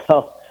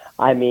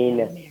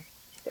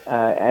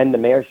the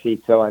mayor's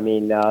seat. So,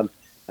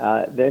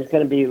 there's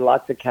going to be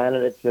lots of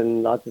candidates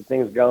and lots of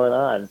things going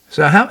on.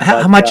 So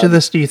how much of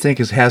this do you think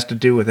has to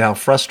do with how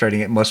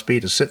frustrating it must be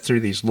to sit through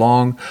these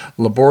long,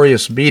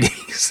 laborious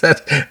meetings? I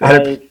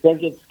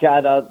think it's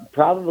got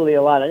probably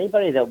a lot.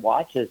 Anybody that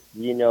watches,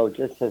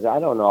 just says, I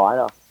don't know,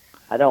 I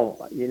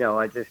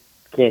just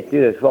can't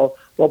do this. Well,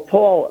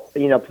 Paul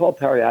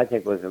Perry, I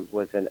think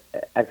was an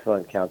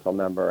excellent council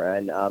member,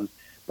 and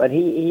but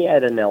he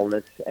had an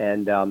illness,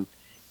 and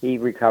he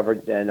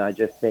recovered, and I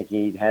just think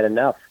he'd had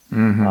enough.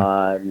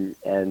 Mm-hmm.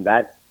 And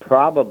that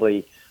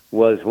probably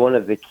was one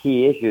of the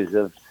key issues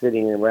of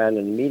sitting around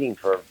in a meeting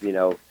for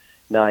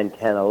 9,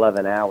 10,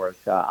 11 hours.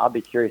 I'll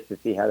be curious to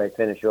see how they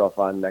finish off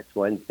on next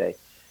Wednesday.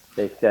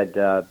 They said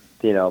that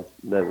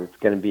it's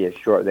going to be a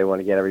short. They want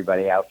to get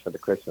everybody out for the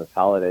Christmas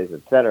holidays,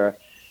 etc.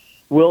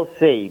 We'll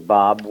see,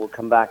 Bob. We'll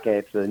come back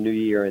after the new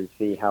year and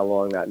see how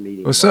long that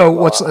meeting. Well, so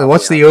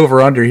what's the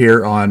over under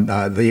here on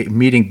the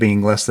meeting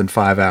being less than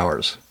 5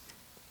 hours?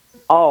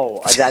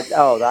 That's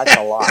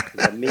a lot.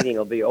 The meeting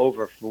will be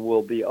over.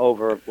 Will be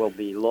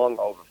long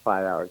over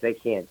 5 hours. They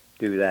can't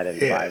do that in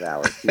 5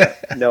 hours.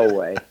 No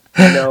way.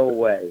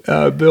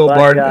 Bill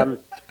Barnett.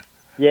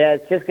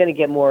 It's just going to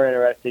get more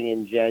interesting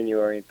in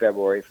January and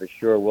February for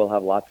sure. We'll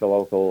have lots of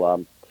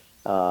local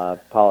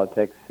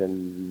politics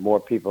and more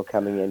people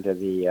coming into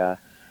the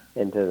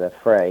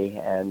fray,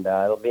 and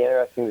it'll be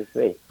interesting to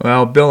see.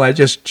 Well, Bill, I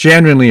just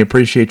genuinely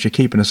appreciate you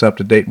keeping us up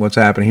to date on what's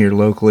happening here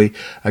locally.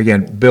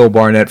 Again, Bill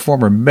Barnett,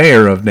 former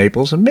mayor of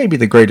Naples, and maybe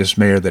the greatest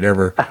mayor that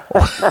ever.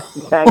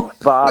 Thanks,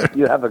 Bob.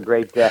 You have a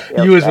great day.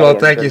 You as well.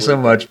 Thank you so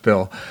much,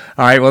 Bill.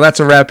 All right, well, that's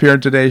a wrap here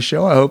on today's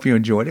show. I hope you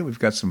enjoyed it. We've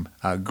got some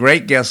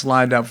great guests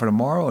lined up for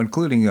tomorrow,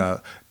 including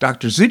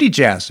Dr. Zuhdi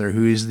Jasser,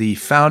 who is the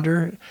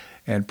founder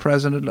and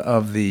president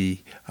of the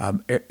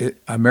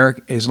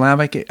American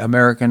Islamic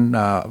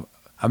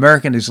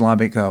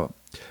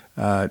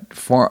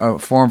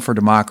Forum for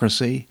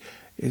Democracy.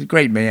 He's a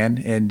great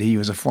man, and he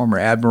was a former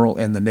admiral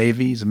in the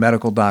Navy. He's a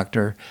medical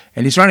doctor,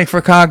 and he's running for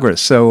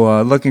Congress.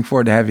 So looking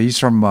forward to having. He's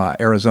from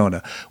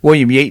Arizona.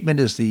 William Yateman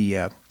is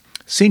the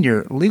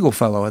Senior Legal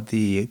Fellow at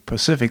the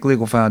Pacific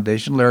Legal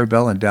Foundation, Larry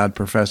Bell, Endowed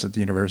Professor at the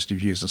University of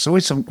Houston. So we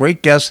have some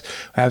great guests,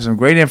 have some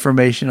great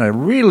information. I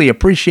really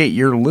appreciate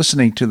your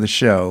listening to the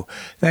show.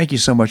 Thank you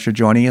so much for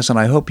joining us, and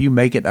I hope you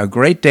make it a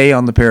great day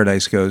on the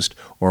Paradise Coast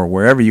or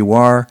wherever you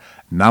are.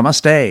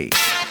 Namaste.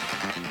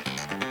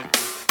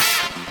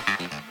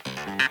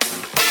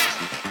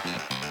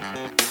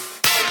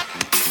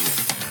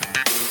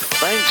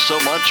 Thanks so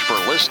much for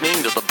listening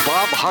to The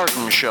Bob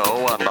Harden Show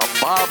on the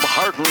Bob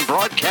Harden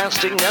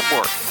Broadcasting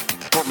Network.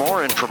 For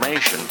more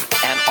information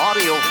and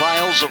audio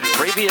files of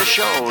previous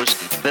shows,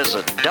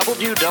 visit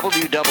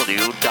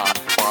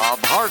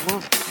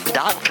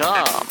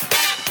www.bobharden.com.